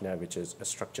sciatic nerve, which is a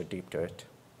structure deep to it.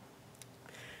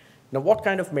 Now, what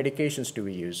kind of medications do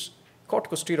we use?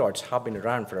 Corticosteroids have been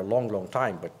around for a long, long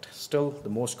time, but still the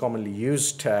most commonly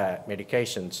used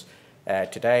medications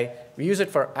today. We use it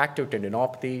for active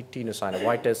tendinopathy,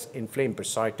 tenosynovitis, inflamed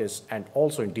bursitis, and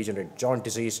also in degenerative joint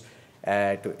disease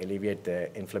to alleviate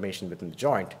the inflammation within the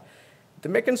joint. The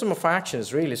mechanism of action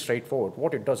is really straightforward.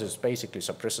 What it does is basically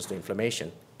suppresses the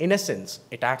inflammation. In essence,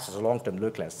 it acts as a long-term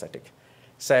local anesthetic.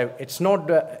 So it's not,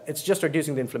 it's just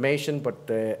reducing the inflammation, but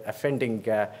the offending,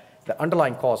 the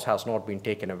underlying cause has not been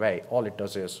taken away. All it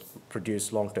does is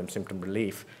produce long-term symptom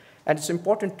relief. And it's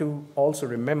important to also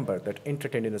remember that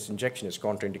intratendinous injection is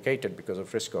contraindicated because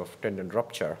of risk of tendon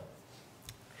rupture.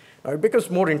 Now, it becomes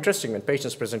more interesting when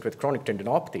patients present with chronic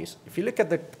tendinopathies. If you look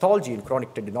at the pathology in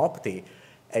chronic tendinopathy,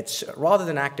 it's rather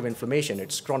than active inflammation,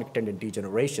 it's chronic tendon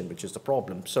degeneration, which is the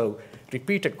problem. So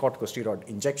repeated corticosteroid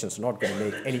injections are not going to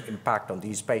make any impact on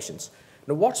these patients.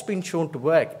 Now, what's been shown to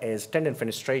work is tendon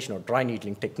fenestration or dry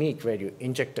needling technique, where you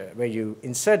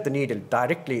insert the needle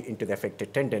directly into the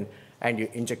affected tendon and you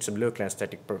inject some local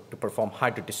anesthetic to perform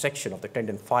hydrodissection of the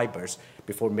tendon fibers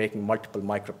before making multiple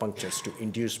micropunctures to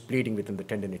induce bleeding within the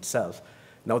tendon itself.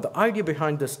 Now, the idea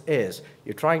behind this is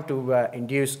you're trying to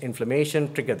induce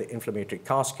inflammation, trigger the inflammatory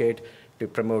cascade to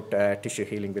promote tissue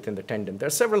healing within the tendon. There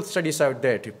are several studies out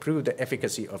there to prove the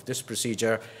efficacy of this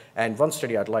procedure, and one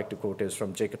study I'd like to quote is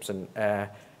from Jacobson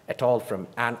et al. From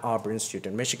Ann Arbor Institute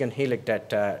in Michigan. He looked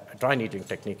at a dry needling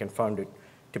technique and found it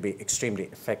to be extremely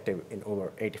effective in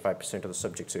over 85% of the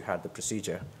subjects who had the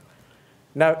procedure.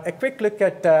 Now, a quick look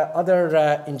at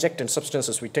other injectant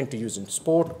substances we tend to use in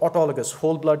sport. Autologous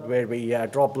whole blood, where we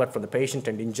draw blood from the patient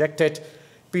and inject it.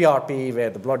 PRP, where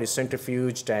the blood is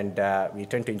centrifuged and we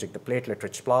tend to inject the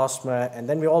platelet-rich plasma. And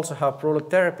then we also have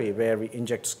prolotherapy, where we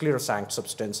inject sclerosant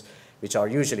substance, which are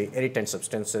usually irritant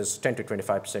substances, 10 to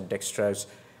 25% dextrose,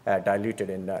 diluted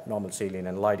in normal saline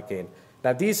and lidocaine.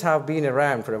 Now, these have been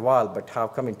around for a while, but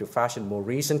have come into fashion more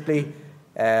recently.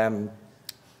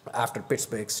 After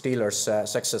Pittsburgh Steelers'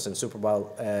 success in Super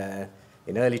Bowl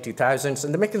in early 2000s.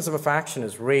 And the mechanism of action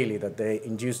is really that they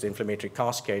induce the inflammatory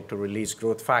cascade to release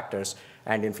growth factors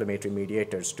and inflammatory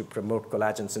mediators to promote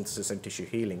collagen synthesis and tissue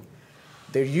healing.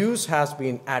 Their use has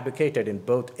been advocated in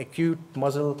both acute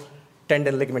muscle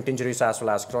tendon ligament injuries as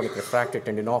well as chronic refractory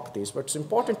tendinopathies. But it's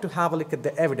important to have a look at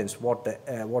the evidence, what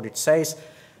it says.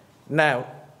 Now,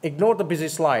 ignore the busy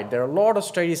slide. There are a lot of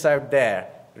studies out there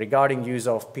regarding use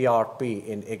of PRP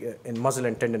in muscle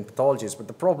and tendon pathologies, but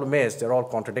the problem is they're all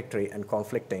contradictory and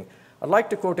conflicting. I'd like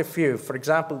to quote a few. For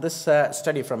example, this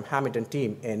study from Hamid and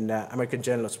team in American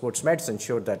Journal of Sports Medicine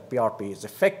showed that PRP is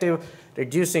effective,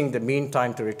 reducing the mean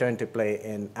time to return to play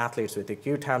in athletes with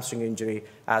acute hamstring injury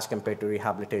as compared to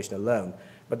rehabilitation alone.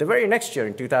 But the very next year,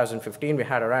 in 2015, we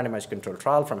had a randomized controlled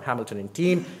trial from Hamilton and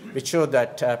team, which showed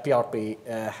that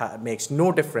PRP makes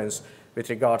no difference with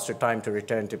regards to time to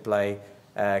return to play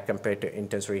compared to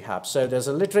intense rehab. So there's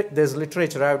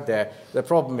literature out there. The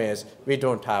problem is we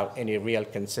don't have any real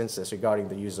consensus regarding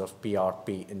the use of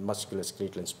PRP in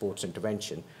musculoskeletal and sports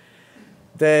intervention.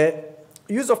 The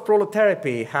use of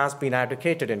prolotherapy has been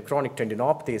advocated in chronic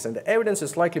tendinopathies, and the evidence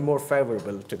is slightly more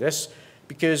favorable to this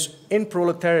because in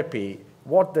prolotherapy,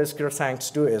 what the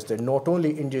sclerosants do is they not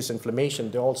only induce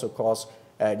inflammation, they also cause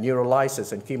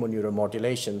neurolysis and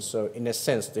chemoneuromodulation. So in a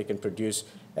sense, they can produce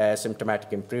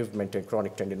symptomatic improvement in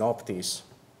chronic tendinopathies.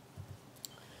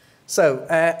 So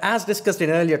as discussed in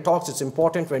earlier talks, it's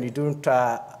important when you don't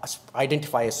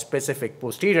identify a specific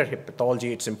posterior hip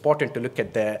pathology, it's important to look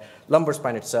at the lumbar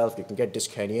spine itself. You can get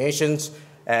disc herniations,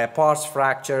 pars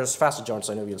fractures, facet joint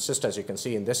synovial cyst, as you can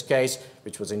see in this case,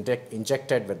 which was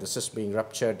injected with the cyst being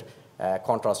ruptured,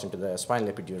 contrast into the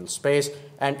spinal epidural space,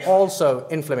 and also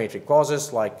inflammatory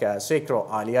causes like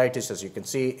sacroiliitis, as you can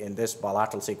see in this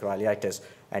bilateral sacroiliitis,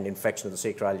 and infection of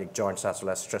the sacroiliac joints, as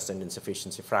well as stress and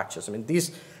insufficiency fractures. I mean,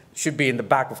 these should be in the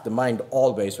back of the mind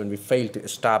always when we fail to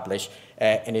establish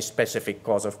any specific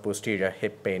cause of posterior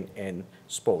hip pain in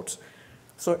sports.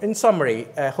 So in summary,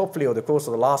 hopefully over the course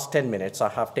of the last 10 minutes, I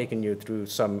have taken you through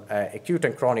some acute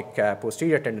and chronic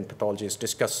posterior tendon pathologies,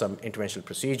 discussed some interventional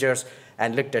procedures,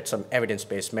 and looked at some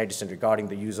evidence-based medicine regarding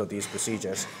the use of these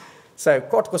procedures. So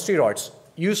corticosteroids,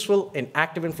 useful in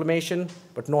active inflammation,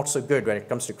 but not so good when it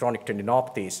comes to chronic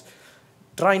tendinopathies.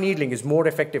 Dry needling is more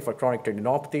effective for chronic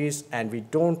tendinopathies, and we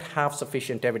don't have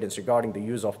sufficient evidence regarding the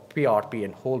use of PRP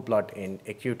and whole blood in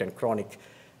acute and chronic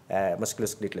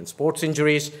musculoskeletal and sports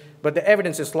injuries, but the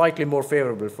evidence is slightly more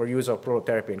favorable for use of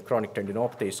prolotherapy in chronic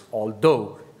tendinopathies,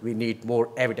 although we need more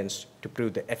evidence to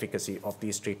prove the efficacy of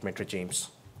these treatment regimes.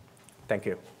 Thank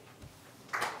you.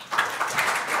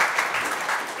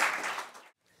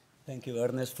 Thank you,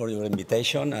 Ernest, for your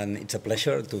invitation, and it's a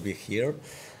pleasure to be here.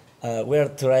 We're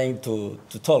trying to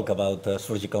talk about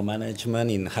surgical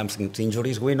management in hamstring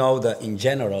injuries. We know that in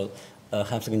general,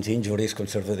 hamstring injuries,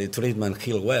 conservative treatment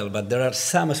heal well, but there are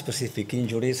some specific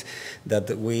injuries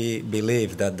that we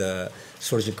believe that the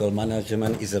surgical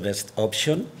management is the best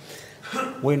option.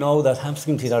 We know that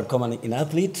hamstrings are common in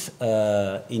athletes.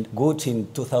 Goods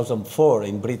in 2004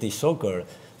 in British soccer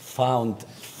found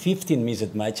 15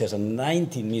 missed matches and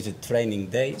 19 missed training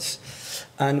days.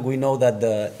 And we know that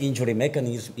the injury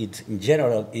mechanism, in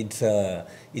general, it's a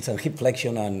hip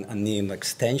flexion and knee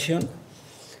extension.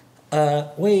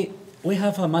 We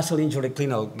have a muscle injury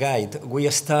clinical guide. We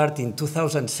started in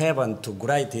 2007 to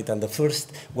write it, and the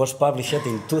first was published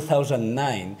in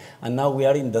 2009, and now we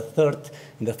are in the third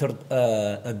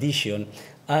edition.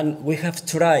 And we have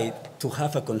tried to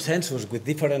have a consensus with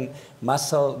different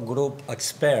muscle group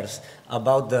experts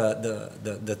about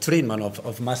the treatment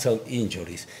of muscle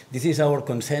injuries. This is our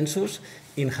consensus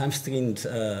in hamstring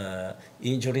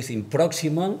injuries in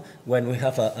proximal. When we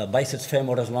have a biceps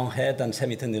femoris long head and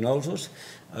semitendinosus,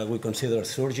 we consider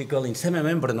surgical. In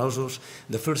semimembranosus,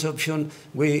 the first option,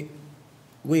 we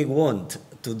want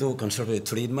to do conservative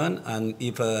treatment, and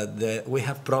if we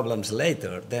have problems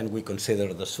later, then we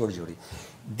consider the surgery.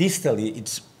 Distally,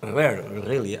 it's rare,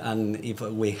 really, and if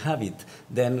we have it,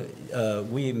 then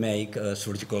we make a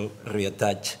surgical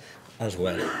reattach as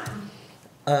well.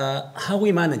 How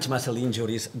we manage muscle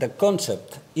injuries, the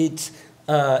concept, it's,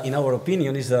 in our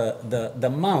opinion, is the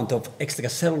amount of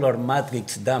extracellular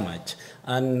matrix damage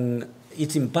and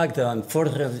its impact on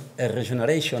further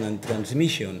regeneration and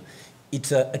transmission.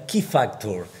 It's a key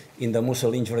factor in the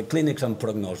muscle injury clinics and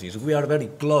prognosis. We are very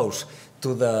close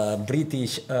to the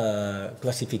British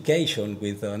classification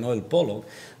with Noel Pollock,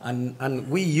 and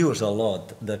we use a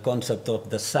lot the concept of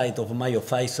the site of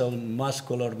myofascial,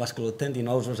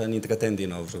 musculotendinosus, and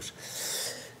intratendinosus.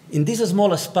 In this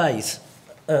small space,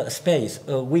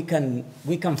 we can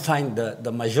find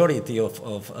the majority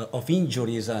of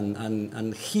injuries,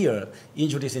 and here,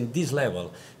 injuries in this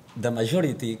level, the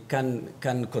majority can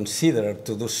consider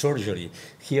to do surgery.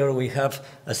 Here we have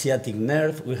a sciatic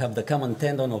nerve, we have the common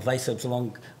tendon of biceps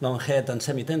long head and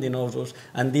semitendinosus,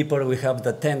 and deeper we have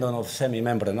the tendon of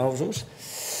semimembranosus.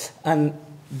 And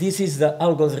this is the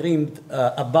algorithm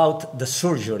about the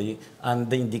surgery and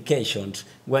the indications.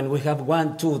 When we have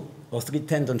 1, 2, or 3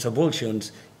 tendons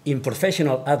avulsions in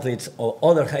professional athletes or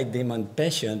other high demand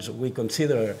patients, we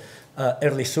consider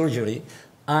early surgery,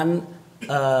 and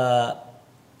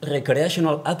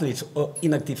recreational athletes or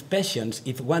inactive patients,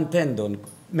 if 1 tendon,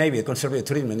 maybe a conservative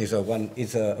treatment is a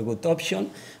good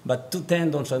option, but 2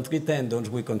 tendons and 3 tendons,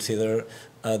 we consider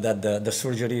that the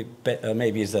surgery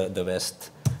maybe is the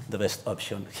best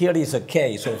option. Here is a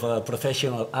case of a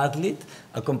professional athlete,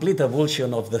 a complete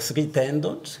avulsion of the 3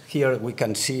 tendons. Here we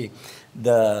can see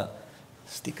the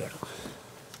sticker.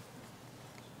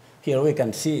 Here we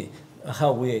can see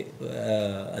how we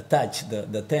attach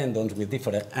the tendons with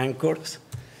different anchors.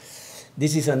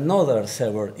 This is another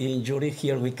severe injury.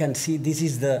 Here we can see this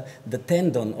is the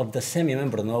tendon of the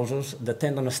semimembranosus, the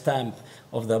tendon stump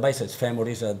of the biceps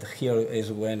femoris. Here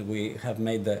is when we have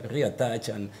made the reattach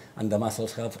and the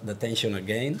muscles have the tension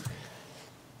again.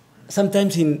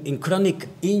 Sometimes in chronic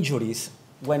injuries,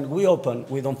 when we open,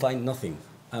 we don't find nothing.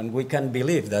 And we can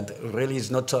believe that really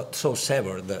is not so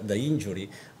severe, the injury.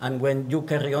 And when you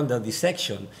carry on the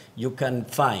dissection, you can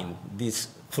find this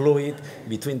fluid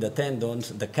between the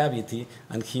tendons, the cavity,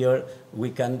 and here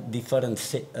we can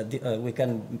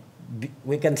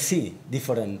see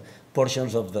different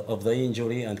portions of the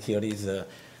injury, and here is the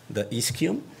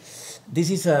ischium. This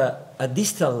is a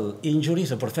distal injury.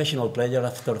 As a professional player,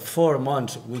 after 4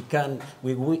 months, we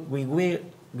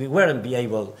weren't be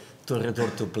able to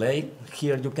return to play.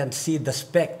 Here you can see the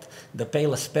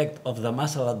pale speck of the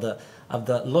muscle of the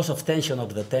loss of tension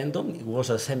of the tendon. It was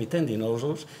a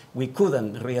semitendinosus. We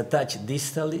couldn't reattach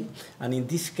distally, and in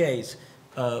this case,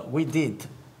 we did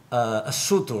a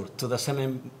suture to the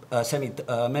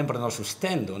semimembranosus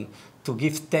tendon to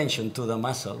give tension to the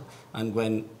muscle, and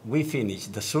when we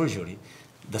finished the surgery,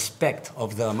 the speck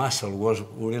of the muscle was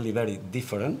really very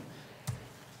different.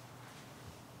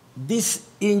 These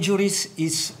injuries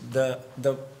is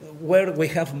where we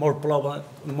have more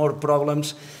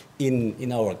problems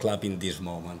in our club in this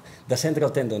moment. The central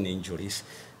tendon injuries.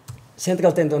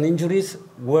 Central tendon injuries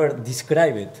were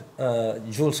described.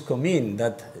 Jules Comines,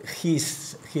 that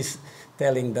he's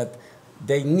telling that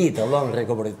they need a long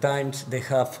recovery times. They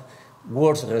have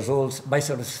worse results.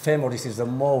 Biceps femoris is the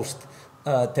most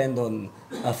tendon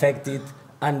affected,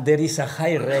 and there is a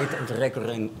high rate of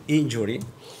recurrent injury.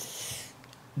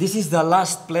 This is the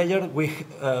last player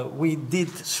we did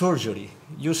surgery.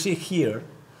 You see here,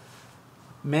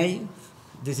 May,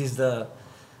 this is the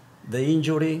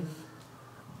injury.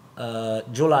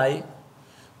 July,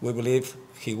 we believe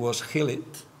he was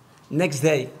healed. Next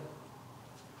day,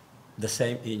 the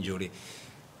same injury.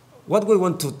 What we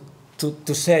want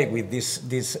to say with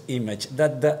this image,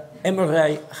 that the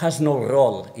MRI has no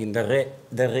role in the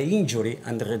re-injury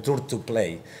and the return to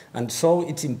play. And so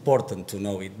it's important to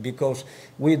know it, because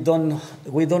we don't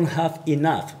have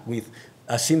enough with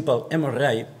a simple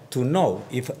MRI to know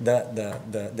if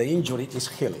the injury is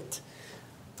healed.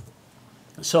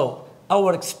 So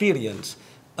our experience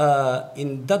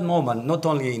in that moment, not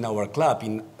only in our club,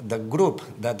 in the group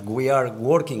that we are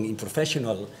working in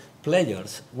professional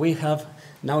players, we have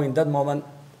now in that moment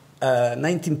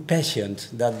 19 patients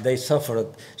that they suffered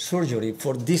surgery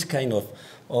for this kind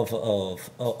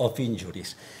of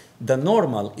injuries. The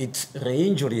normal, it's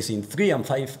re-injuries in 3 and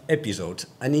 5 episodes,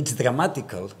 and it's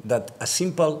dramatical that a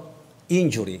simple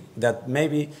injury that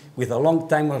maybe with a long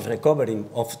time of recovering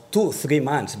of 2-3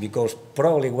 months, because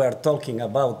probably we're talking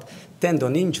about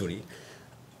tendon injury,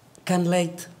 can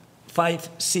last 5,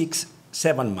 6,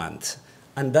 7 months.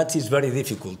 And that is very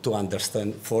difficult to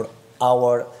understand for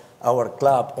our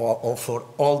club or for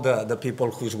all the people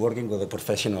who's working with a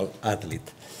professional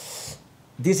athlete.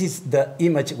 This is the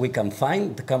image we can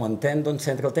find, the common tendon,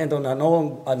 central tendon,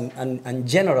 and in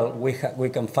general, we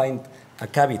can find a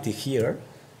cavity here.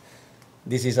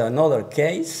 This is another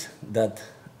case that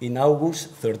in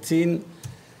August 13,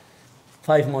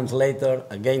 5 months later,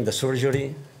 again the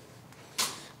surgery,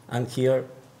 and here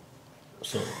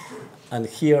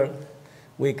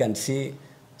we can see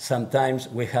sometimes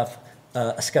we have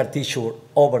a scar tissue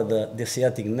over the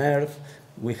sciatic nerve.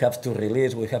 We have to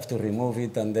release, we have to remove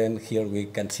it, and then here we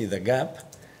can see the gap.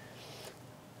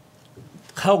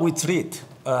 How we treat?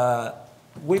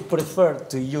 We prefer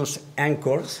to use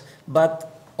anchors, but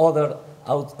other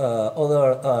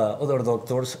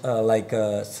doctors, like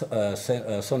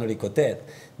Sonnery Cotet,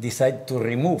 decide to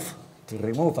remove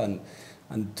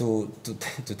and to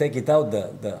take it out,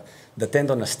 the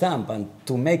tendon stump, and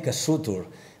to make a suture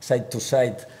side to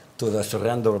side to the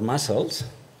surrounding muscles.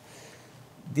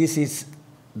 This is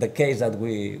the case that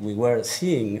we were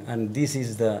seeing, and this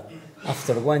is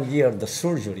after 1 year, the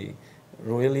surgery.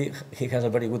 Really, he has a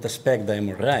very good aspect, the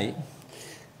MRI.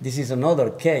 This is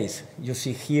another case. You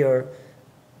see here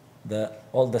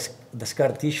all the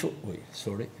scar tissue. Wait,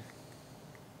 sorry.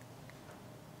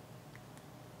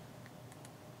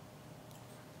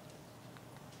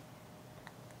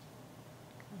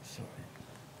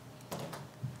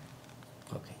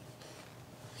 Okay.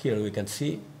 Here we can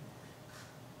see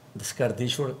the scar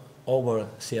tissue over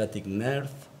sciatic nerve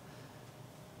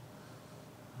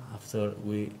after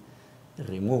we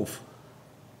remove.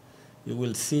 You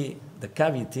will see the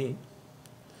cavity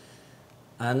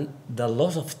and the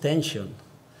loss of tension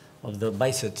of the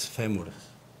biceps femoris.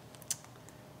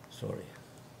 Sorry.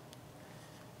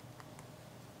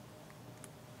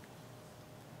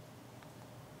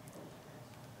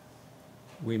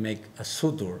 We make a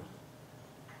suture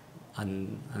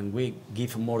and we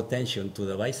give more tension to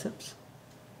the biceps,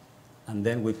 and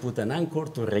then we put an anchor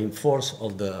to reinforce all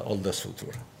the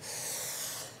suture.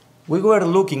 We were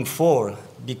looking for,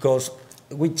 because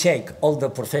we checked all the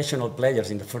professional players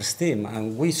in the first team,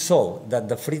 and we saw that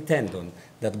the free tendon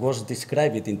that was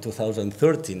described in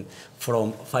 2013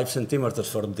 from 5 centimeters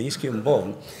from the ischium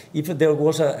bone, if there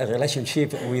was a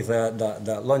relationship with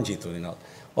the longitudinal.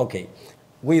 Okay.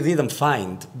 We didn't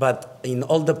find, but in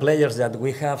all the players that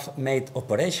we have made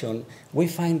operation, we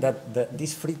find that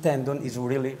this free tendon is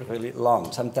really, really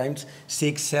long, sometimes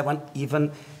 6, 7,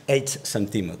 even 8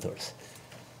 centimeters.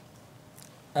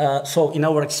 So in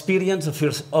our experience, the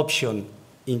first option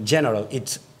in general,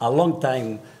 it's a long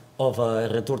time of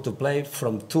return to play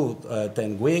from 2 to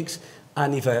 10 weeks,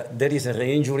 and if there is a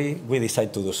re-injury, we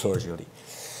decide to do surgery.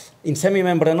 In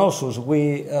semimembranosus,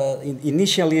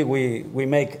 initially we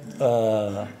make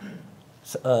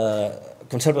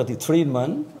conservative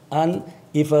treatment, and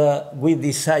if we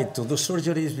decide to do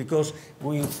surgery, it's because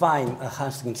we find a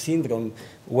hamstring syndrome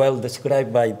well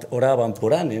described by Orava and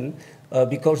Puranen,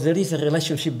 because there is a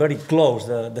relationship very close,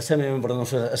 the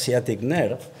semimembranosus sciatic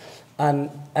nerve,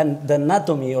 and the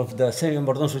anatomy of the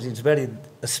semimembranosus is very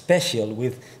special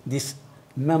with this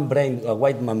membrane, a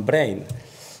white membrane.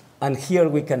 And here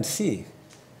we can see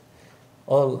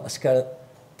all scar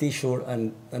tissue,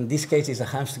 and in this case it's a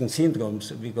hamstring syndrome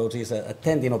because it's a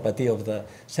tendinopathy of the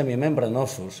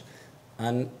semimembranosus.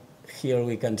 And here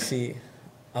we can see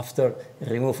after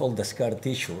remove all the scar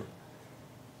tissue.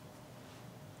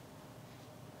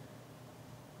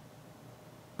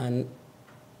 And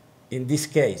in this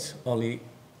case, only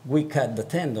we cut the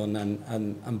tendon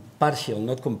and partial,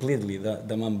 not completely,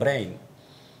 the membrane.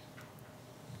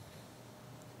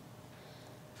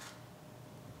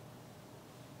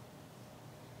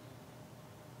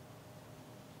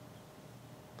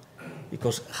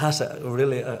 Because has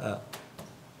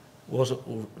was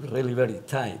really very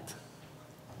tight.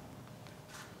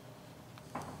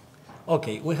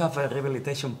 Okay, we have a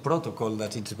rehabilitation protocol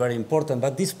that is very important,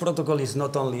 but this protocol is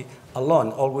not only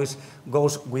alone, always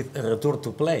goes with a return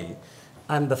to play.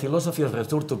 And the philosophy of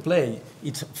return to play,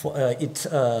 it's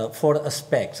 4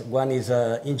 aspects. One is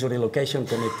injury location,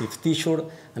 connective tissue,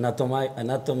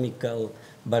 anatomical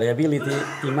variability,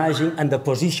 imaging, and the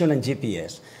position and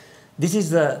GPS. This is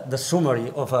the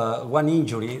summary of one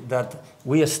injury that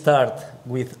we start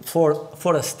with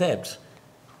four steps.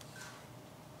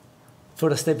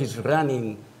 First step is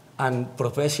running and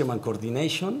professional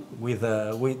coordination. We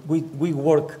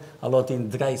work a lot in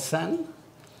dry sand.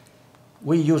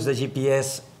 We use the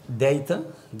GPS data.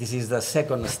 This is the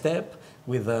second step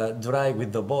with the drive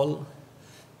with the ball.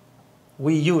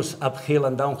 We use uphill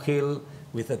and downhill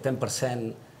with a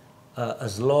 10%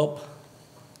 slope.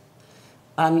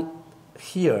 And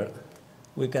here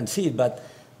we can see it, but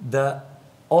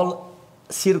all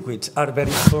circuits are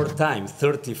very short time,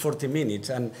 30, 40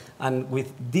 minutes. And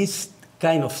with this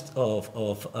kind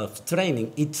of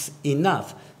training, it's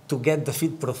enough to get the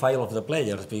fit profile of the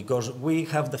players, because we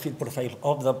have the fit profile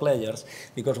of the players,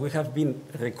 because we have been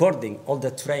recording all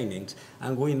the trainings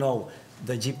and we know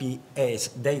the GPS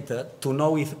data to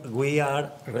know if we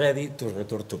are ready to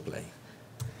return to play.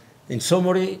 In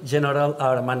summary, general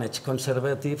are managed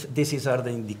conservative. These are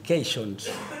the indications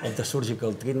of the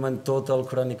surgical treatment: total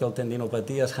chronic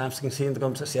tendinopathies, hamstring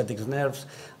syndromes, sciatic nerves,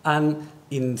 and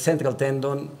in central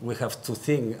tendon, we have to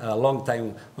think a long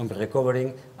time on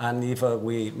recovering, and if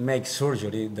we make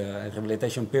surgery, the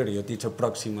rehabilitation period is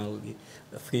approximately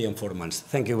 3 and 4 months.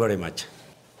 Thank you very much.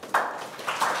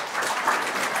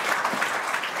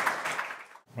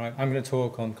 Right, I'm going to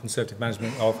talk on conservative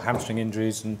management of hamstring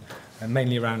injuries and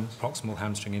mainly around proximal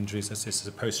hamstring injuries, as this is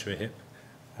a posterior hip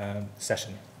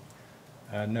session.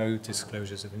 No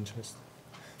disclosures of interest.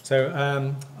 So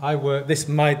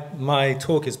my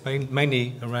talk is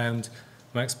mainly around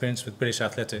my experience with British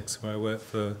Athletics, where I worked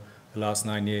for the last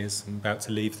 9 years. I'm about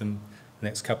to leave them the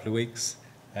next couple of weeks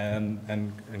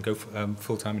and go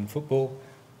full-time in football.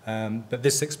 But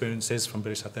this experience is from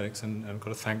British Athletics, and I've got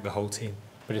to thank the whole team.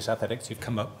 British Athletics, who've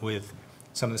come up with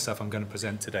some of the stuff I'm going to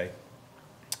present today.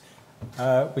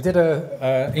 We did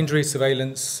an injury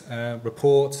surveillance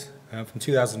report from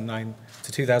 2009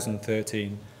 to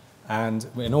 2013, and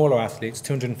in all our athletes,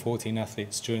 214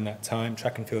 athletes during that time,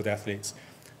 track and field athletes,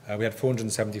 we had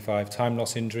 475 time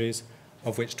loss injuries,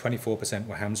 of which 24%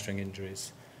 were hamstring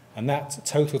injuries. And that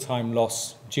total time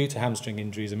loss due to hamstring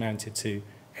injuries amounted to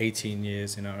 18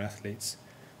 years in our athletes.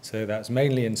 So that's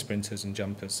mainly in sprinters and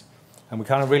jumpers. And we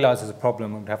kind of realized there's a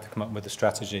problem and we'd have to come up with a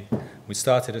strategy. We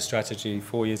started a strategy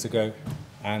 4 years ago,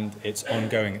 and it's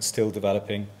ongoing, it's still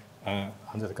developing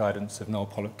under the guidance of Noel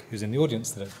Pollock, who's in the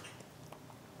audience today.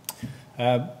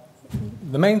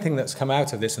 The main thing that's come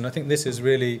out of this, and I think this is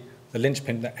really the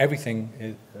linchpin that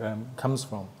everything comes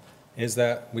from, is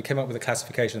that we came up with a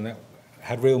classification that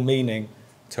had real meaning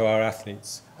to our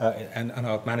athletes and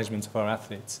our management of our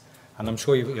athletes. And I'm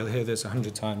sure you'll hear this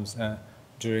 100 times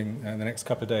during the next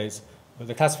couple of days. But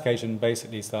the classification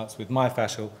basically starts with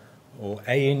myofascial or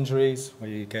A injuries, where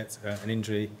you get an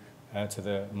injury to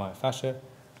the myofascia,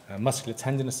 muscular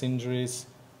tendinous injuries,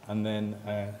 and then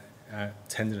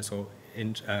tendinous or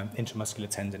intramuscular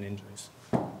tendon injuries.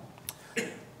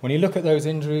 When you look at those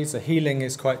injuries, the healing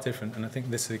is quite different, and I think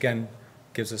this again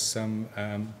gives us some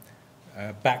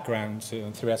background,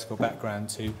 theoretical background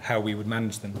to how we would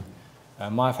manage them.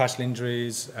 Myofascial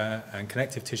injuries and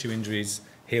connective tissue injuries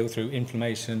heal through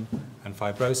inflammation and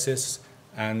fibrosis,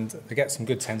 and they get some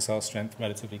good tensile strength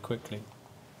relatively quickly.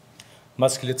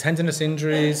 Muscular tendinous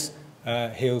injuries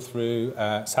heal through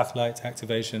satellite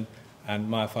activation and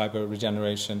myofiber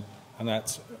regeneration, and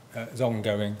that is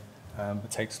ongoing, but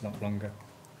takes a lot longer.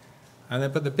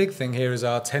 But the big thing here is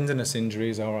our tendinous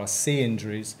injuries, or our C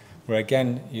injuries, where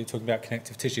again you're talking about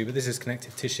connective tissue, but this is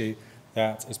connective tissue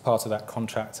that is part of that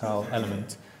contractile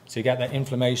element. So you get that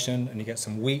inflammation and you get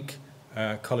some weak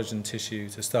collagen tissue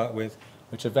to start with,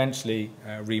 which eventually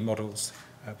remodels,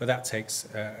 but that takes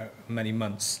many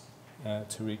months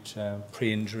to reach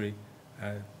pre-injury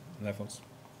levels.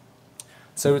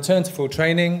 So return to full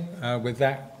training with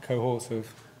that cohort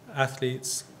of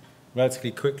athletes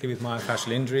relatively quickly with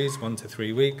myofascial injuries, 1 to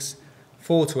 3 weeks,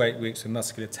 4 to 8 weeks with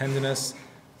muscular tendinous,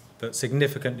 but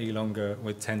significantly longer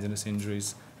with tendinous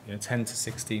injuries, 10 to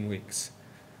 16 weeks.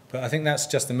 But I think that's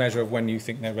just a measure of when you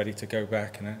think they're ready to go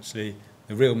back, and actually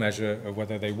the real measure of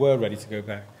whether they were ready to go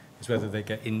back is whether they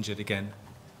get injured again.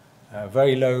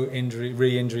 Very low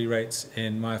re-injury rates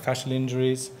in myofascial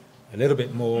injuries, a little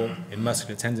bit more in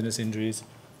muscular tendinous injuries,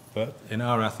 but in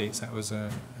our athletes that was a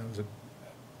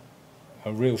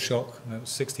real shock.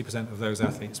 60% of those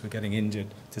athletes were getting injured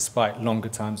despite longer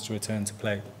times to return to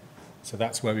play. So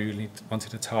that's where we really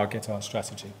wanted to target our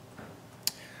strategy.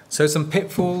 So some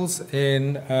pitfalls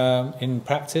in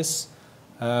practice.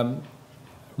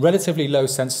 Relatively low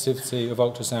sensitivity of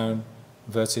ultrasound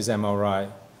versus MRI.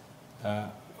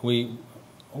 We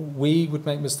would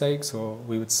make mistakes, or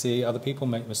we would see other people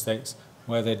make mistakes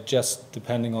where they're just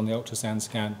depending on the ultrasound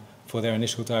scan for their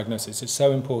initial diagnosis. It's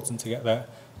so important to get that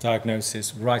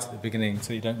diagnosis right at the beginning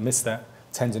so you don't miss that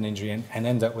tendon injury and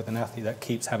end up with an athlete that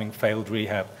keeps having failed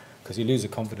rehab because you lose the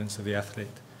confidence of the athlete.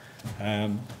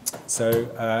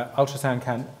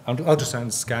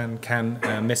 Ultrasound scan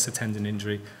can miss a tendon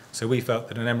injury, so we felt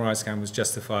that an MRI scan was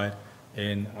justified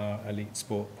in our elite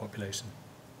sport population.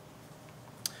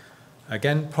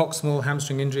 Again, proximal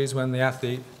hamstring injuries when the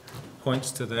athlete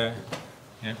points to their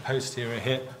posterior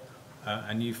hip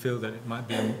and you feel that it might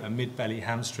be a mid-belly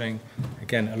hamstring.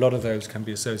 Again, a lot of those can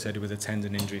be associated with a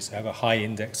tendon injury, so have a high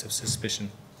index of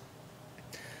suspicion.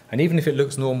 And even if it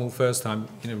looks normal first time,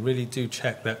 really do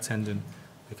check that tendon,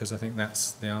 because I think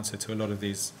that's the answer to a lot of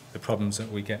the problems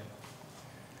that we get.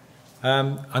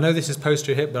 I know this is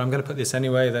posterior hip, but I'm going to put this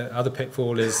anyway. The other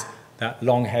pitfall is that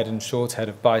long head and short head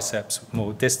of biceps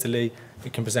more distally.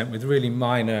 It can present with really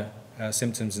minor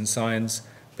symptoms and signs,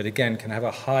 but again can have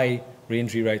a high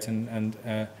re-injury rate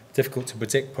and difficult to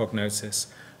predict prognosis.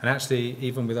 And actually,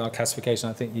 even with our classification,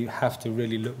 I think you have to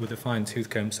really look with a fine-tooth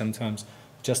comb sometimes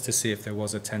just to see if there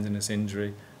was a tendinous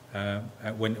injury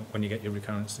when you get your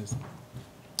recurrences.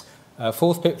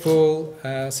 Fourth pitfall,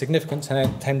 significant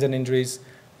tendon injuries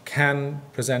can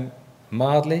present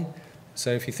mildly.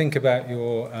 So if you think about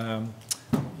your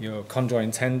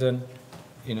conjoined tendon,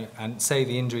 and say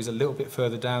the injury is a little bit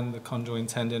further down the conjoined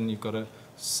tendon, you've got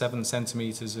 7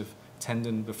 centimeters of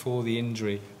tendon before the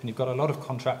injury, and you've got a lot of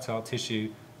contractile tissue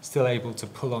still able to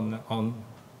pull on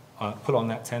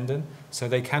that tendon, so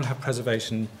they can have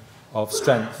preservation of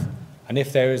strength. And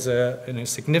if there is a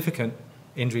significant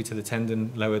injury to the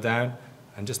tendon lower down,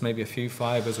 and just maybe a few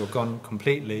fibers or gone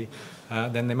completely,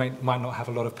 then they might not have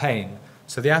a lot of pain.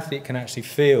 So the athlete can actually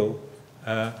feel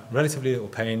relatively little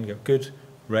pain, get good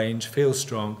range, feel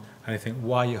strong, and I think,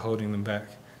 why are you holding them back?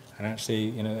 And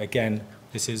actually, again,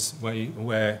 this is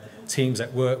where teams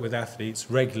that work with athletes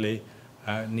regularly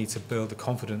need to build the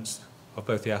confidence of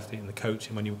both the athlete and the coach,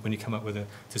 and when you come up with a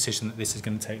decision that this is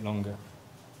going to take longer.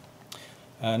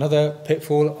 Another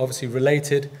pitfall, obviously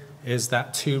related, is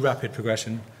that too rapid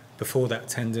progression before that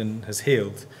tendon has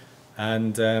healed.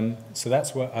 And so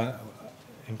that's what,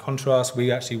 in contrast,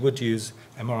 we actually would use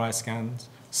MRI scans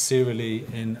serially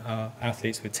in our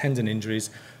athletes with tendon injuries,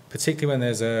 particularly when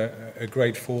there's a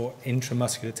grade 4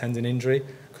 intramuscular tendon injury,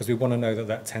 because we want to know that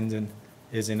that tendon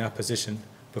is in our position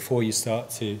before you start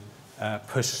to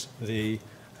push the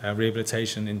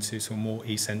rehabilitation into some more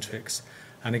eccentrics.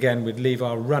 And again, we'd leave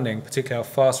our running, particularly our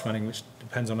fast running, which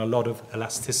depends on a lot of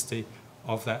elasticity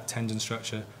of that tendon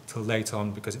structure, till late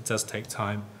on, because it does take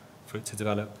time for it to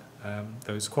develop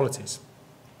those qualities.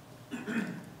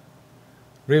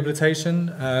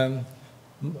 Rehabilitation.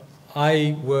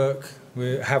 I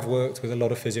have worked with a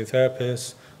lot of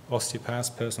physiotherapists,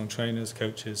 osteopaths, personal trainers,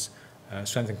 coaches,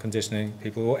 strength and conditioning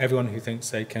people, everyone who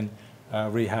thinks they can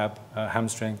rehab a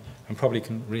hamstring, and probably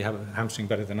can rehab a hamstring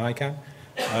better than I can.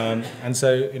 And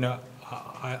so,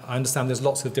 I understand there's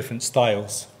lots of different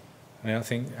styles. I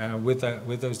think with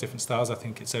those different styles, I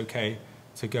think it's okay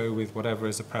to go with whatever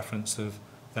is the preference of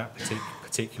that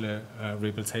particular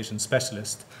rehabilitation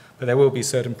specialist. But there will be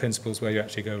certain principles where you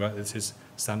actually go, right, this is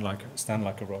stand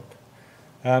like a rock.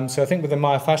 So I think with the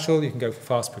myofascial, you can go for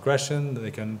fast progression.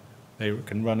 They can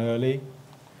run early.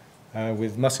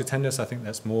 With muscular tenderness, I think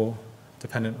that's more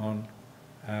dependent on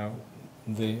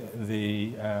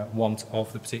the want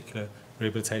of the particular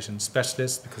rehabilitation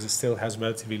specialist, because it still has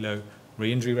relatively low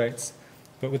re-injury rates.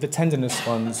 But with the tendinous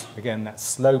ones, again, that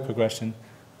slow progression,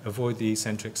 avoid the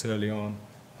eccentrics early on,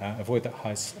 avoid that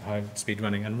high-speed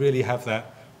running, and really have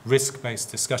that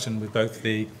risk-based discussion with both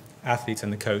the athlete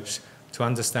and the coach to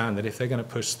understand that if they're going to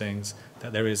push things,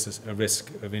 that there is a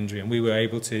risk of injury. And we were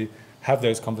able to have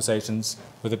those conversations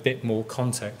with a bit more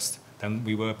context than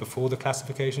we were before the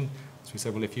classification. So we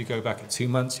said, well, if you go back at 2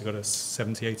 months, you've got a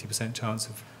 70–80% chance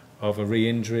of a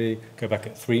re-injury. Go back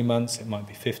at 3 months, it might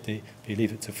be 50. If you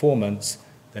leave it to 4 months,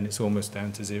 then it's almost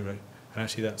down to 0. And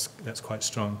actually that's quite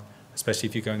strong, especially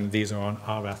if you're going, these are on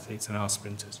our athletes and our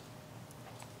sprinters.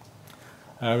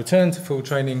 Return to full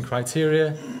training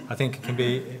criteria. I think it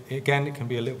can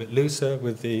be a little bit looser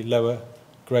with the lower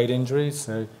grade injuries,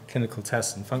 so clinical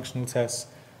tests and functional tests.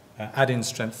 Add in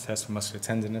strength tests for muscular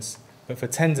tenderness. But for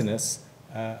tenderness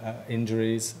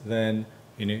injuries, then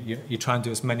you try and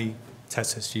do as many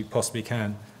tests as you possibly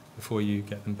can before you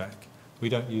get them back. We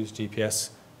don't use GPS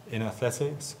in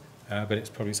athletics, but it's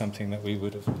probably something that we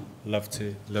would have loved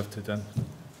to have done.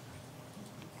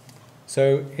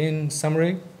 So in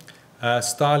summary,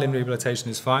 style in rehabilitation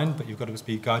is fine, but you've got to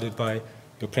be guided by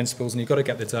your principles, and you've got to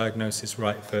get the diagnosis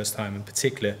right first time. In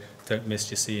particular, don't miss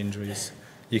your C injuries.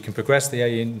 You can progress the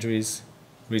A injuries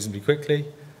reasonably quickly.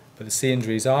 But the C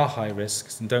injuries are high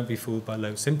risks, and don't be fooled by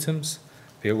low symptoms.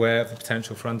 Be aware of the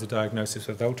potential for underdiagnosis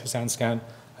with ultrasound scan,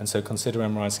 and so consider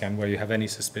MRI scan where you have any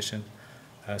suspicion.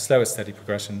 Slower steady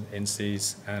progression in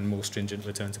Cs and more stringent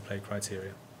return to play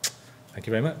criteria. Thank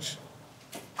you very much.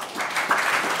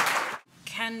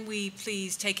 Can we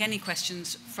please take any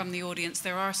questions from the audience?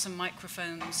 There are some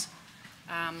microphones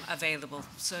available.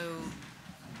 So,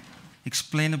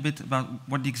 explain a bit about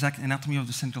what the exact anatomy of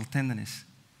the central tendon is.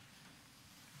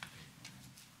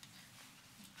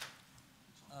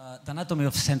 The anatomy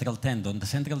of central tendon. The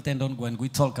central tendon, when we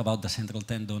talk about the central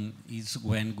tendon, is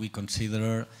when we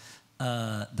consider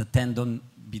the tendon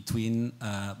between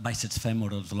biceps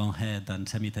femoris, long head, and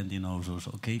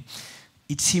semitendinosus, okay?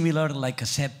 It's similar like a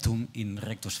septum in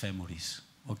rectus femoris,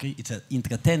 okay? It's an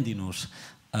intratendinous.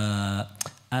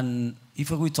 And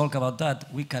if we talk about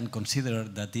that, we can consider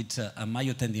that it's a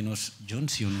myotendinous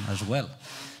junction as well.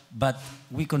 But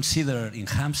we consider in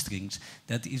hamstrings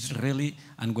that it's really,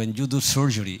 and when you do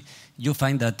surgery, you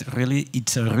find that really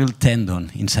it's a real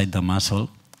tendon inside the muscle.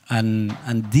 And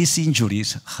these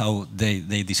injuries, how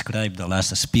they described the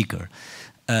last speaker,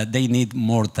 they need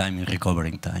more time in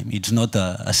recovering time. It's not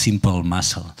a simple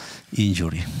muscle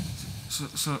injury.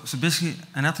 So basically,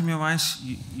 anatomy-wise,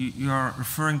 you are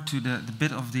referring to the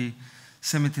bit of the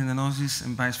semitendinosus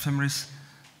and biceps femoris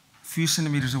few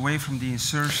centimeters away from the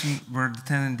insertion where the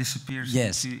tendon disappears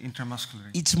into intramuscular.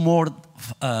 It's more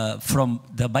from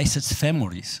the biceps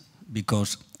femoris,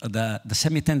 because the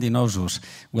semitendinosus,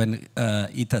 when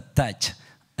it attaches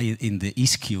in the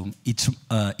ischium,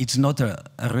 it's not a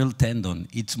real tendon.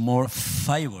 It's more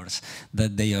fibers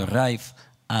that they arrive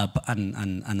up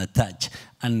and attach.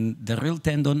 And the real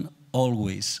tendon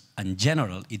always, in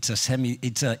general, it's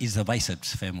a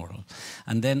biceps femoral.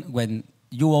 And then when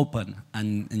you open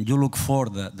and you look for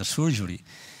the surgery,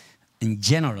 in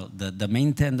general, the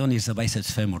main tendon is the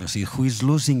biceps femoris. Who is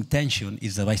losing tension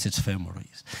is the biceps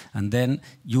femoris. And then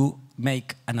you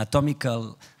make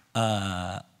anatomical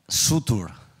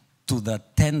suture to the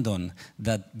tendon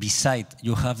that beside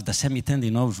you have the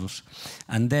semitendinosus,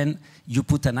 and then you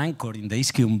put an anchor in the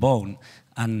ischium bone,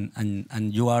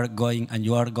 and you are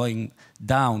going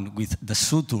down with the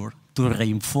suture to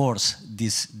reinforce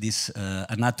this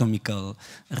anatomical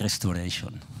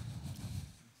restoration.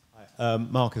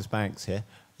 Marcus Banks here.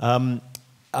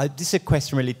 This is a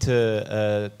question really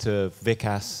to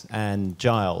Vikas and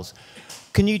Giles.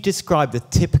 Can you describe the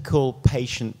typical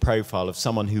patient profile of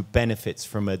someone who benefits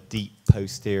from a deep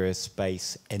posterior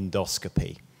space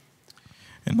endoscopy?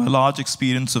 In my large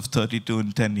experience of 32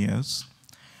 in 10 years,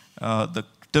 the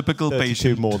typical 32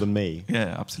 patient... more than me.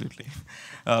 Yeah, absolutely.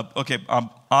 Okay,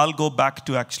 I'll go back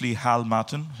to actually Hal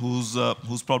Martin,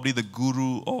 who's probably the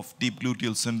guru of deep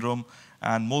gluteal syndrome,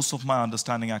 and most of my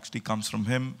understanding actually comes from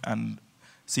him and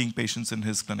seeing patients in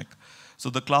his clinic. So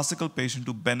the classical patient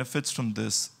who benefits from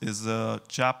this is a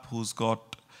chap who's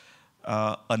got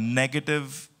a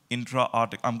negative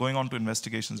intra-articular, I'm going on to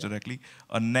investigations directly,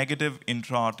 a negative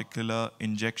intra-articular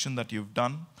injection that you've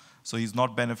done. So he's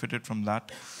not benefited from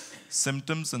that.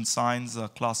 Symptoms and signs are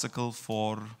classical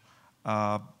for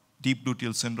deep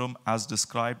gluteal syndrome as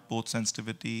described, both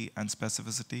sensitivity and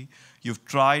specificity. You've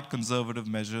tried conservative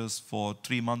measures for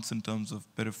 3 months in terms of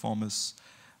piriformis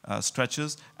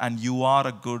stretches, and you are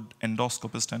a good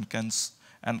endoscopist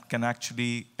and can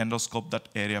actually endoscope that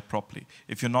area properly.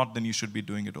 If you're not, then you should be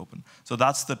doing it open. So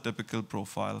that's the typical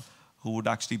profile who would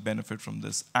actually benefit from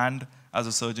this. And as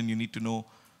a surgeon, you need to know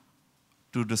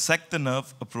to dissect the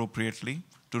nerve appropriately,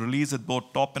 to release it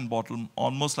both top and bottom,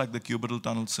 almost like the cubital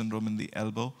tunnel syndrome in the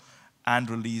elbow, and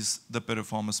release the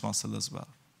piriformis muscle as well.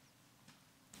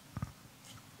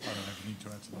 I don't know if you need to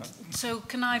add to that. So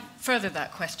can I further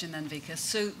that question then, Vikas?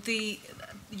 So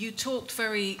you talked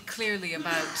very clearly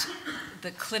about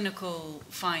the clinical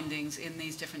findings in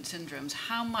these different syndromes.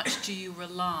 How much do you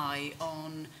rely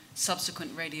on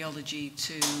subsequent radiology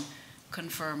to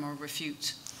confirm or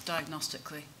refute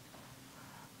diagnostically?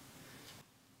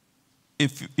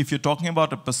 If you're talking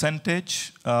about a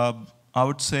percentage, I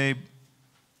would say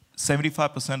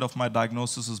 75% of my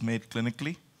diagnosis is made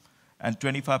clinically, and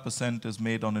 25% is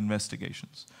made on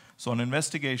investigations. So on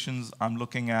investigations, I'm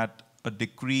looking at a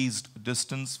decreased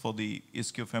distance for the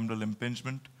ischiofemoral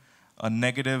impingement, a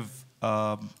negative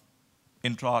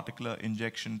intra-articular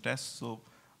injection test, so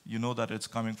you know that it's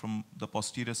coming from the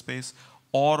posterior space,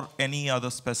 or any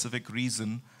other specific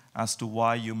reason as to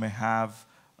why you may have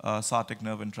sciatic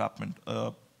nerve entrapment,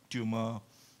 a tumor,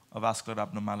 a vascular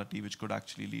abnormality, which could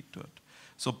actually lead to it.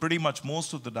 So pretty much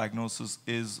most of the diagnosis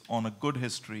is on a good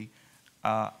history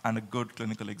and a good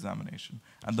clinical examination.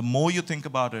 And the more you think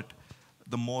about it,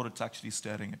 the more it's actually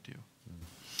staring at you.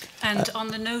 And on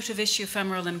the note of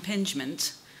ischiofemoral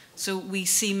impingement, so we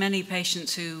see many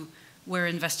patients who we're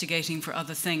investigating for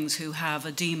other things who have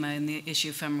edema in the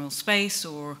ischiofemoral space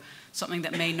or something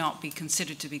that may not be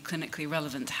considered to be clinically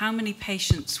relevant. How many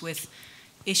patients with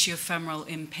ischiofemoral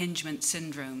impingement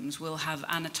syndromes will have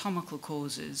anatomical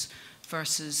causes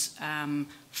versus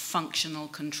functional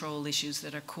control issues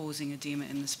that are causing edema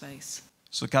in the space?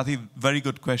 So, Kathy, very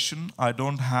good question. I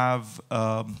don't have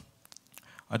an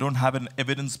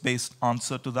evidence-based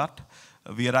answer to that.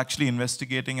 We are actually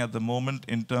investigating at the moment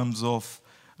in terms of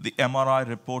the MRI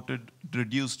reported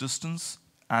reduced distance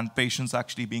and patients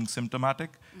actually being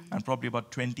symptomatic, and probably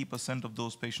about 20% of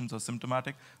those patients are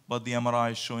symptomatic, but the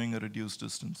MRI is showing a reduced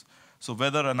distance. So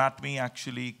whether anatomy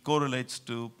actually correlates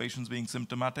to patients being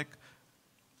symptomatic,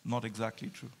 not exactly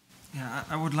true. Yeah,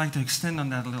 I would like to extend on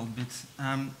that a little bit.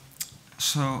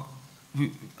 So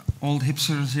old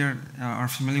hipsters here are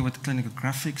familiar with clinical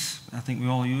graphics. I think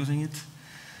we're all using it.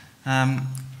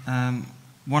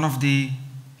 One of the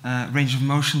range of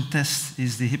motion tests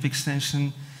is the hip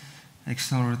extension,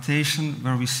 external rotation,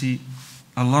 where we see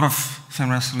a lot of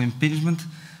femorosal impingement,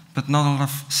 but not a lot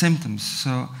of symptoms.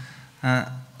 So,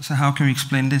 so how can we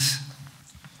explain this?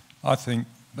 I think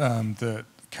that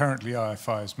currently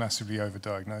IFI is massively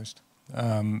overdiagnosed.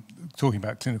 Talking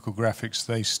about clinical graphics,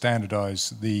 they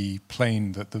standardize the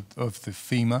plane of the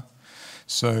femur.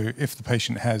 So if the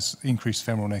patient has increased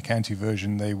femoral neck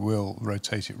anteversion, they will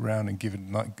rotate it round and give it,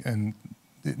 and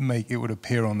it would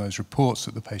appear on those reports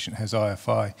that the patient has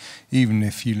IFI. Even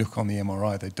if you look on the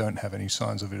MRI, they don't have any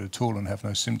signs of it at all and have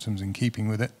no symptoms in keeping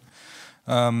with it.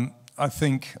 I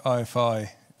think IFI,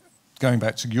 going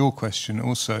back to your question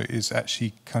also, is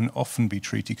actually can often be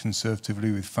treated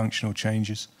conservatively with functional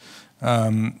changes. I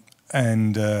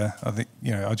think,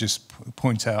 I just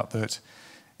point out that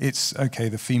it's okay,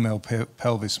 the female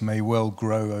pelvis may well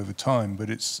grow over time,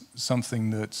 but it's something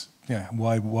that,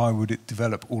 why would it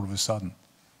develop all of a sudden?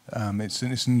 It's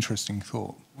an interesting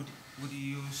thought. Would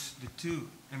you use the two,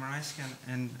 MRI scan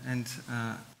and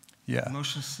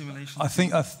motion simulation? I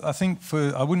think I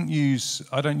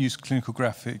don't use clinical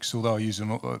graphics, although I use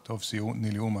them obviously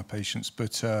nearly all my patients.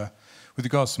 But with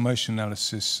regards to motion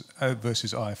analysis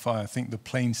versus IFI, I think the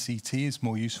plane CT is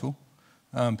more useful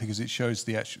because it shows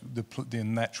the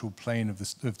natural plane of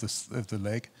the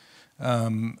leg.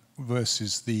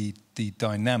 Versus the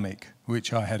dynamic,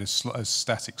 which I had a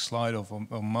static slide of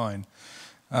on mine,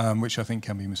 which I think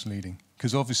can be misleading.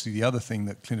 Because obviously the other thing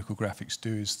that clinical graphics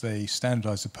do is they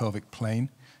standardize the pelvic plane,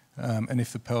 and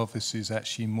if the pelvis is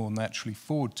actually more naturally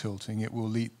forward tilting, it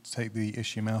will take the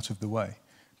ischium out of the way.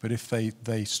 But if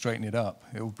they straighten it up,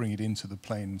 it will bring it into the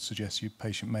plane and suggest your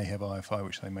patient may have IFI,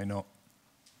 which they may not.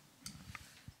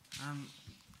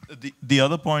 The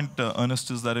other point,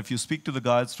 Ernest, is that if you speak to the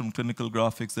guides from clinical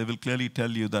graphics, they will clearly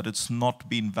tell you that it's not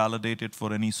been validated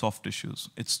for any soft tissues.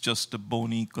 It's just a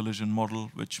bony collision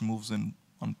model which moves in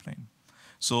one plane.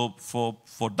 So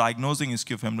for diagnosing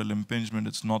ischiofemoral impingement,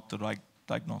 it's not the right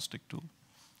diagnostic tool.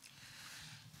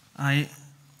 I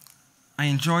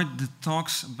enjoyed the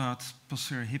talks about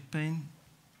posterior hip pain,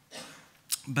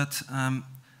 but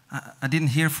I didn't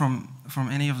hear from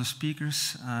any of the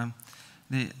speakers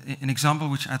an example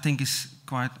which I think is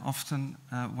quite often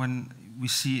when we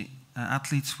see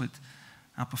athletes with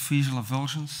apophyseal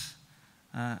avulsions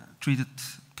treated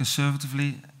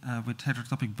conservatively with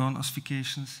heterotopic bone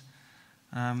ossifications.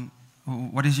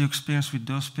 What is your experience with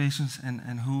those patients,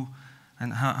 and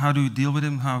how do you deal with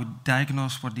them? How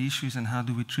diagnose what the issue is, and how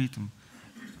do we treat them?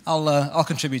 I'll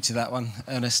contribute to that one,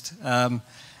 Ernest.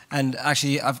 And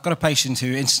actually, I've got a patient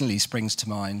who instantly springs to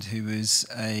mind, who was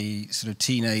a sort of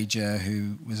teenager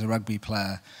who was a rugby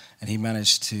player, and he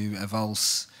managed to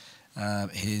avulse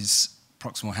his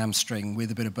proximal hamstring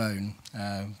with a bit of bone,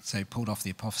 so he pulled off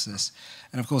the apophysis.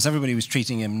 And of course, everybody was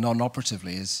treating him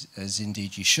non-operatively, as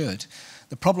indeed you should.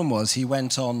 The problem was he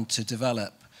went on to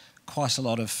develop quite a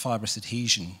lot of fibrous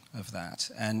adhesion of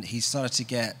that, and he started to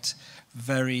get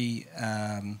very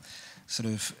sort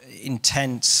of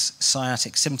intense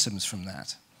sciatic symptoms from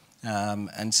that.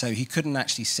 And so he couldn't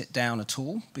actually sit down at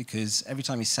all, because every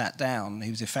time he sat down, he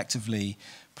was effectively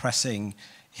pressing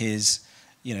his,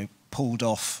 pulled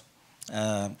off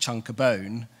chunk of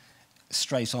bone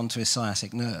straight onto his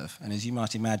sciatic nerve. And as you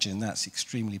might imagine, that's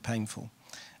extremely painful.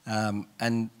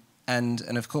 And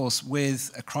of course,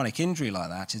 with a chronic injury like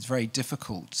that, it's very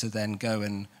difficult to then go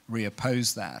and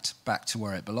reoppose that back to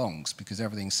where it belongs, because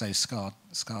everything's so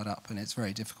scarred up, and it's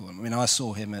very difficult. I mean, I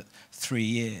saw him at 3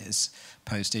 years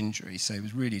post-injury, so it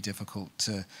was really difficult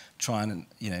to try and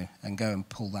go and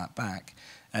pull that back.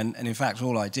 And in fact,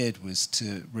 all I did was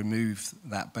to remove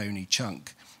that bony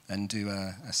chunk and do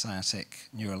a sciatic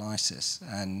neurolysis.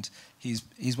 And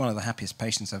he's one of the happiest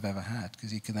patients I've ever had,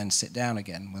 because he can then sit down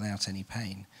again without any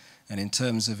pain. And in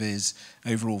terms of his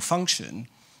overall function,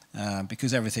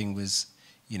 because everything was,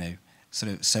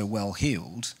 sort of so well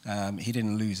healed, he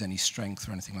didn't lose any strength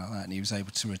or anything like that, and he was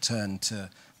able to return to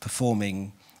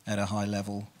performing at a high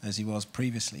level as he was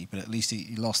previously, but at least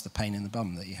he lost the pain in the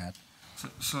bum that he had.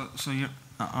 So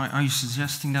are you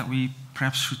suggesting that we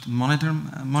perhaps should monitor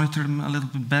him a little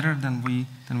bit better than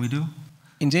we do?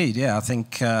 Indeed, yeah. I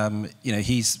think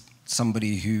he's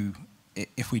somebody who,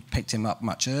 if we'd picked him up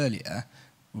much earlier,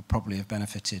 would probably have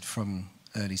benefited from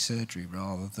early surgery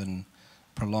rather than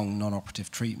prolonged non-operative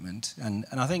treatment. And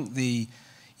I think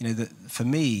for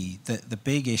me, the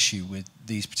big issue with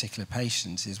these particular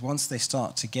patients is once they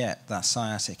start to get that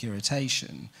sciatic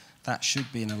irritation, that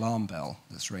should be an alarm bell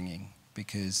that's ringing,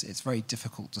 because it's very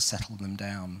difficult to settle them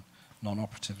down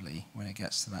non-operatively when it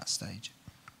gets to that stage.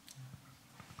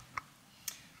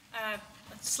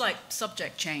 Slight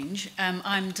subject change.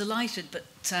 I'm delighted, but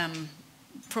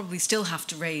probably still have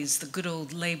to raise the good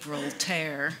old labral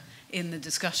tear in the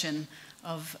discussion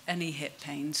of any hip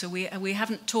pain. So we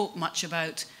haven't talked much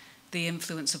about the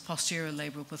influence of posterior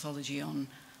labral pathology on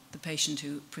the patient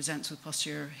who presents with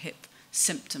posterior hip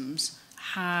symptoms.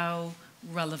 How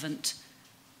relevant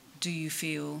do you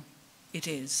feel it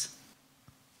is?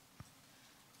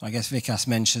 I guess Vikas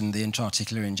mentioned the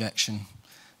intra-articular injection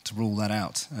to rule that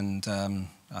out, and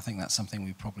I think that's something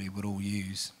we probably would all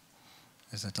use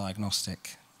as a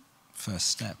diagnostic first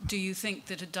step. Do you think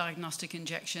that a diagnostic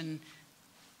injection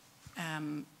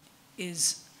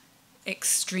is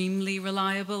extremely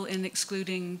reliable in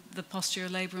excluding the posterior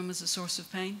labrum as a source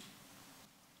of pain?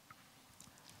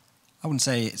 I wouldn't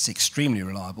say it's extremely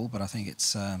reliable, but I think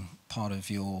it's part of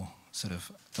your sort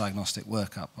of diagnostic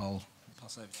workup. I'll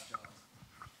pass over to Giles.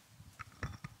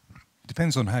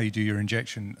 Depends on how you do your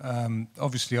injection.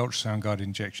 Obviously, ultrasound-guided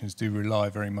injections do rely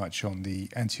very much on the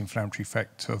anti-inflammatory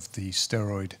effect of the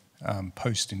steroid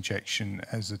post-injection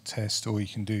as a test, or you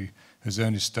can do, as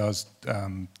Ernest does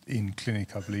in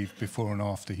clinic, I believe, before and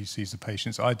after he sees the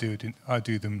patients. I do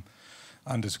them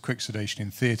under quick sedation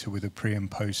in theatre with a pre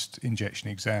and post injection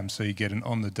exam, so you get an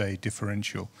on-the-day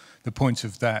differential. The point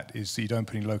of that is that you don't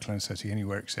put any local anaesthetic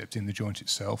anywhere except in the joint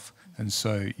itself, and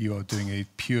so you are doing a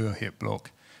pure hip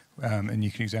block, and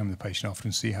you can examine the patient after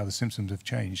and see how the symptoms have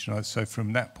changed. So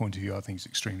from that point of view, I think it's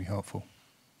extremely helpful.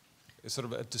 It's sort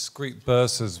of a discrete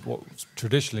burst as what's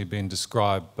traditionally been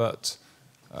described, but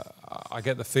I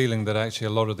get the feeling that actually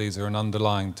a lot of these are an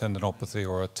underlying tendinopathy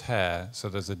or a tear, so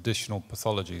there's additional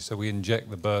pathology. So we inject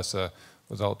the bursa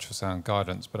with ultrasound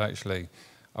guidance, but actually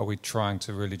are we trying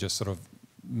to really just sort of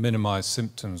minimize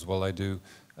symptoms while they do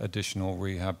additional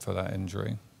rehab for that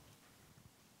injury?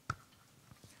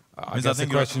 I guess the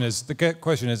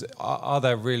question is, are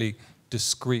there really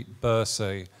discrete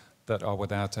bursae that are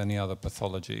without any other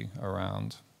pathology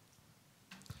around?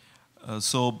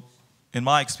 So in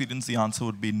my experience, the answer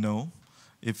would be no.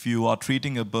 If you are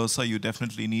treating a bursa, you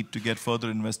definitely need to get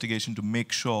further investigation to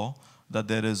make sure that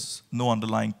there is no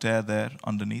underlying tear there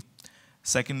underneath.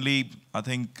 Secondly, I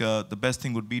think the best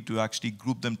thing would be to actually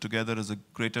group them together as a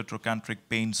greater trochanteric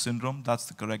pain syndrome. That's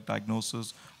the correct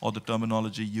diagnosis or the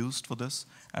terminology used for this.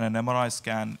 And an MRI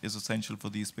scan is essential for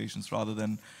these patients rather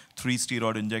than 3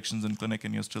 steroid injections in clinic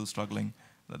and you're still struggling.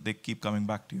 They keep coming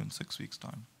back to you in 6 weeks'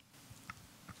 time.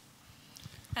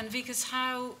 And Vikas,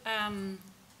 how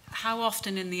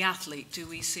often in the athlete do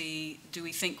we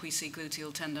think we see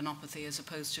gluteal tendinopathy as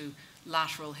opposed to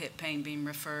lateral hip pain being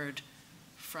referred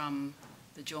from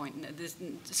the joint,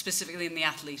 specifically in the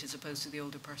athlete as opposed to the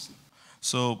older person?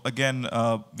 So again,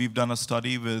 we've done a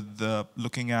study with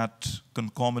looking at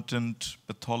concomitant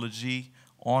pathology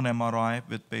on MRI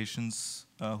with patients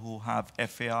who have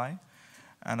FAI,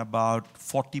 and about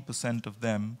 40% of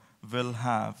them will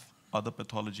have other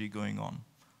pathology going on,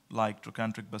 like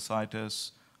trochanteric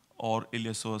bursitis or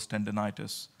iliopsoas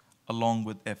tendinitis, along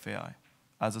with FAI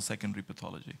as a secondary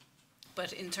pathology.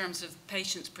 But in terms of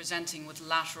patients presenting with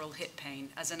lateral hip pain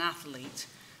as an athlete,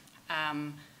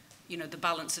 the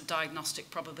balance of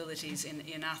diagnostic probabilities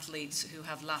in athletes who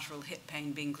have lateral hip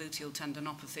pain being gluteal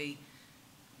tendinopathy,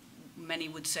 many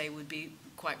would say would be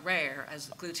quite rare, as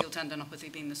gluteal tendinopathy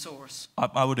being the source.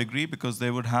 I would agree, because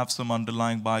they would have some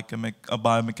underlying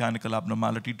biomechanical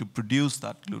abnormality to produce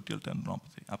that gluteal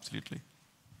tendinopathy, absolutely.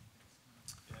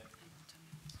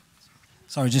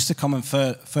 Sorry, just to comment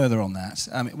further on that.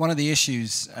 One of the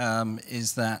issues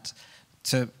is that,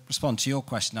 to respond to your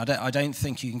question, I don't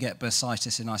think you can get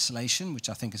bursitis in isolation, which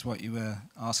I think is what you were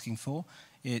asking for.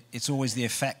 It's always the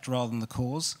effect rather than the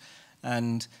cause.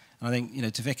 And I think,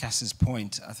 to Vikas's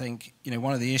point, I think,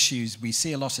 one of the issues we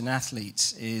see a lot in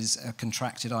athletes is a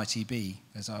contracted ITB,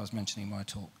 as I was mentioning in my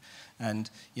talk. And,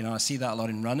 I see that a lot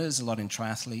in runners, a lot in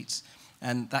triathletes.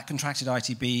 And that contracted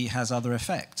ITB has other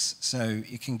effects. So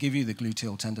it can give you the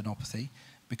gluteal tendinopathy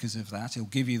because of that. It'll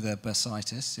give you the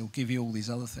bursitis. It'll give you all these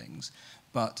other things.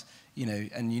 But,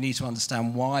 and you need to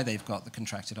understand why they've got the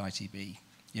contracted ITB.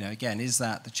 Again, is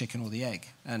that the chicken or the egg?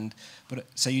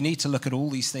 So you need to look at all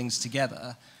these things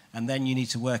together, and then you need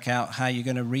to work out how you're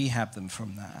going to rehab them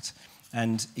from that.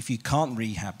 And if you can't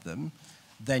rehab them,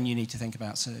 then you need to think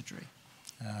about surgery.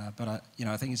 But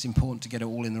I think it's important to get it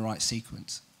all in the right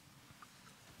sequence.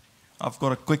 I've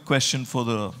got a quick question for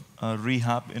the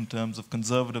rehab in terms of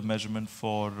conservative measurement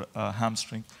for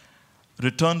hamstring.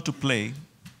 Return to play,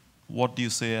 what do you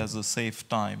say as a safe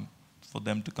time for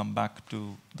them to come back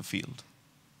to the field?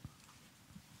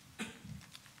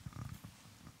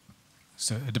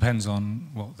 So it depends on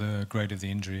what the grade of the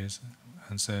injury is.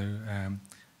 And so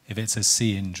if it's a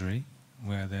C injury,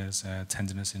 where there's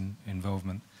tendinous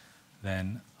involvement,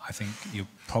 then I think you're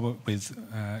probably,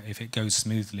 if it goes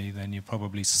smoothly, then you're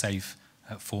probably safe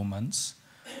at 4 months.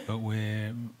 But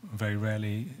we very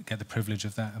rarely get the privilege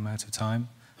of that amount of time.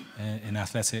 In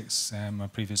athletics, my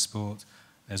previous sport,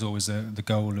 there's always the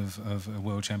goal of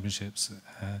world championships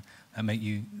that make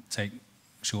you take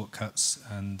shortcuts,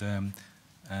 and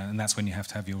that's when you have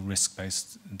to have your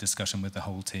risk-based discussion with the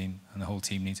whole team, and the whole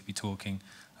team need to be talking,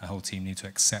 the whole team need to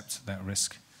accept that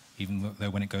risk, even though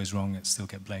when it goes wrong, it still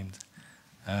get blamed.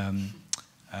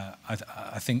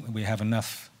 I think we have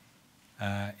enough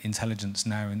intelligence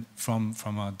now from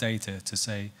our data to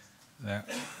say that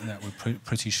we're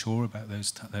pretty sure about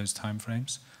those time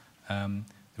frames. The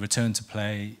return to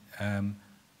play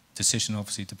decision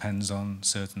obviously depends on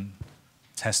certain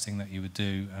testing that you would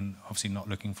do, and obviously not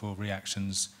looking for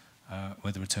reactions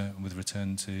with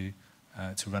return to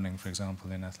running, for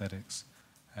example, in athletics.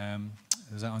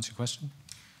 Does that answer your question?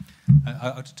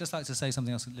 I'd just like to say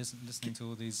something else. Listening to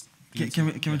all these.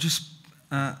 Can we just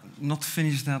not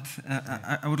finish that?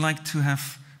 I would like to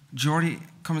have Jordi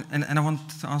come, and I want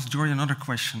to ask Jordi another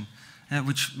question,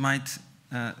 which might.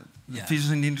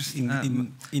 Visuals in the interest.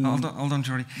 Hold on,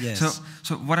 Jordi. Yes.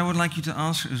 So what I would like you to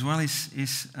answer as well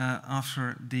is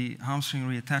after the hamstring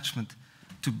reattachment,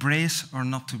 to brace or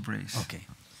not to brace. Okay.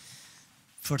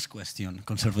 First question,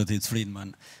 conservative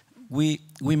treatment. We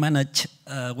manage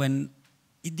when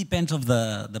it depends of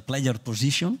the player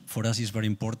position. For us, it's very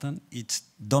important. It's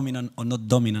dominant or not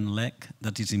dominant leg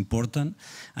that is important,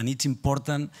 and it's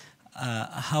important.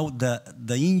 How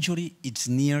the injury is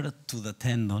near to the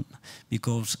tendon,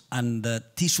 and the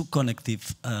tissue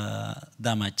connective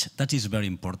damage, that is very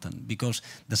important, because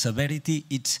the severity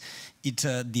it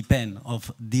depends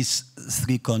of these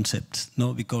three concepts,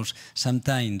 no? Because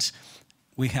sometimes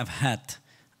we have had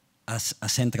a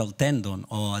central tendon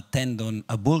or a tendon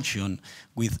avulsion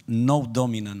with no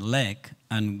dominant leg,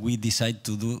 and we decide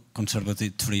to do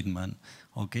conservative treatment.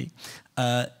 Okay,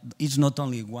 it's not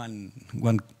only one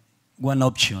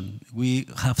option. We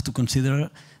have to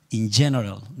consider, in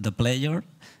general, the player,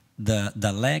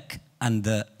 the leg, and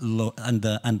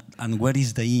where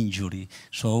is the injury.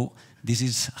 So this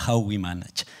is how we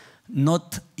manage.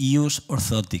 Not use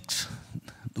orthotics.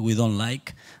 We don't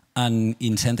like. And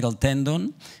in central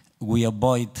tendon, we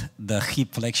avoid the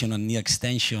hip flexion and knee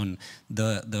extension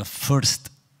the first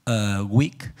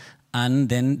week, and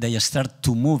then they start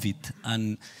to move it.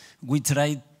 And we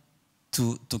try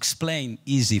to explain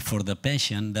easy for the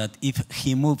patient that if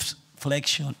he moves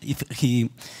flexion, if he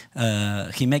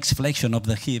makes flexion of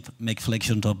the hip, make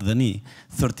flexion of the knee,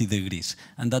 30 degrees,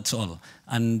 and that's all.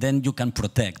 And then you can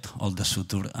protect all the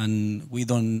suture, and we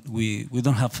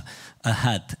don't have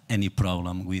had any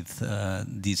problem with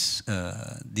this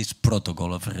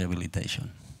protocol of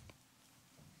rehabilitation.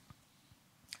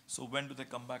 So when do they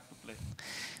come back to play?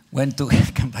 When to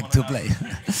come back to play?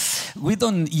 We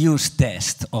don't use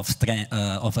test of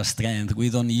a strength. We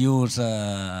don't use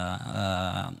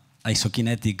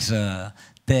isokinetics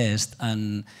test,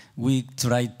 and we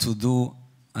try to do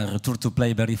a return to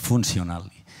play very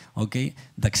functionally. Okay,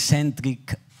 the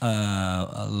eccentric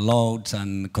loads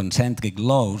and concentric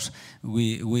loads,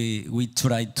 we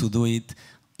try to do it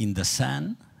in the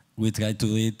sun. We try to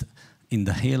do it in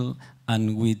the hill,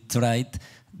 and we tried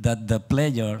that the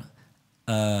player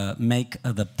make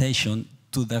adaptation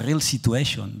to the real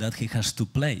situation that he has to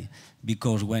play.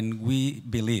 Because when we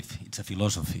believe, it's a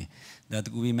philosophy, that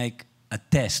we make a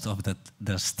test of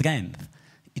the strength,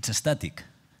 it's a static.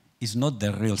 It's not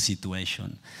the real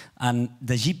situation. And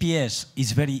the GPS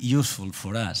is very useful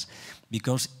for us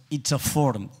because it's a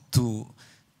form to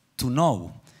to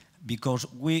know, because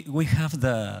we have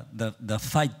the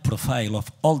fight profile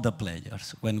of all the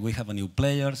players. When we have a new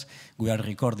players, we are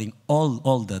recording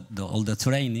all the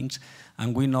trainings,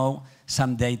 and we know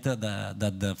some data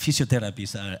that the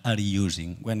physiotherapists are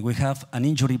using. When we have an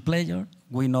injury player,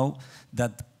 we know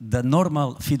that the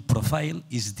normal fit profile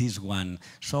is this one.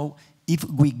 So if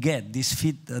we get this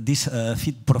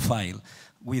fit profile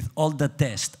with all the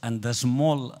tests and the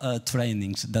small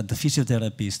trainings that the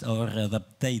physiotherapist or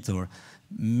adaptator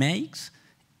makes,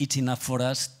 it's enough for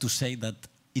us to say that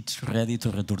it's ready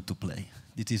to return to play.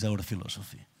 This is our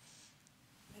philosophy.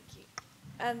 Thank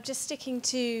you. Just sticking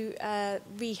to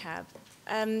rehab,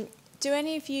 do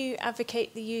any of you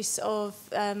advocate the use of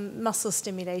muscle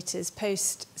stimulators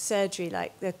post-surgery,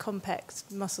 like the compact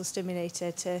muscle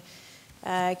stimulator to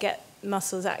get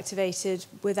muscles activated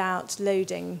without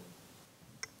loading?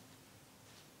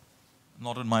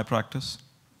 Not in my practice.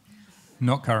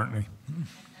 Not currently.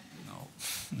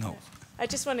 No. I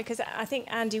just wondered, because I think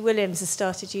Andy Williams has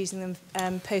started using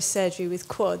them post-surgery with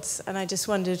quads, and I just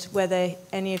wondered whether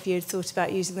any of you had thought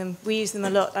about using them. We use them a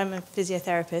lot. I'm a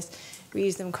physiotherapist. We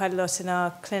use them quite a lot in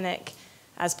our clinic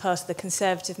as part of the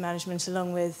conservative management,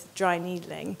 along with dry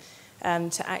needling,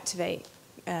 to activate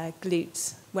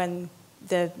glutes when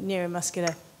the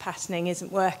neuromuscular patterning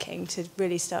isn't working, to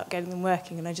really start getting them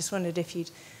working. And I just wondered if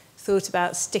you'd thought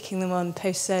about sticking them on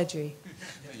post-surgery.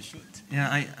 Yeah, you should.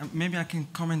 Yeah, maybe I can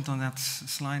comment on that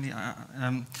slightly.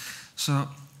 A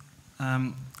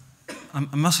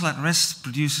muscle at rest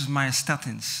produces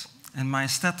myostatins, and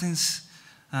myostatins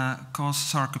cause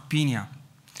sarcopenia.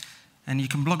 And you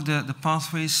can block the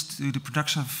pathways to the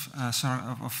production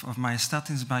of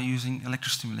myostatins by using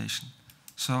electrostimulation.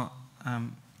 So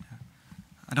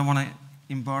I don't want to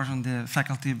embark on the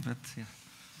faculty, but yeah.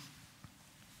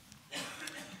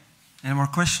 Any more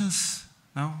questions?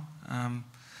 No?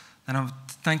 Then I would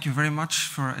thank you very much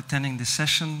for attending this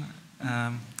session,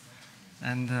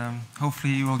 and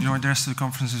hopefully you will join the rest of the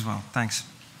conference as well. Thanks.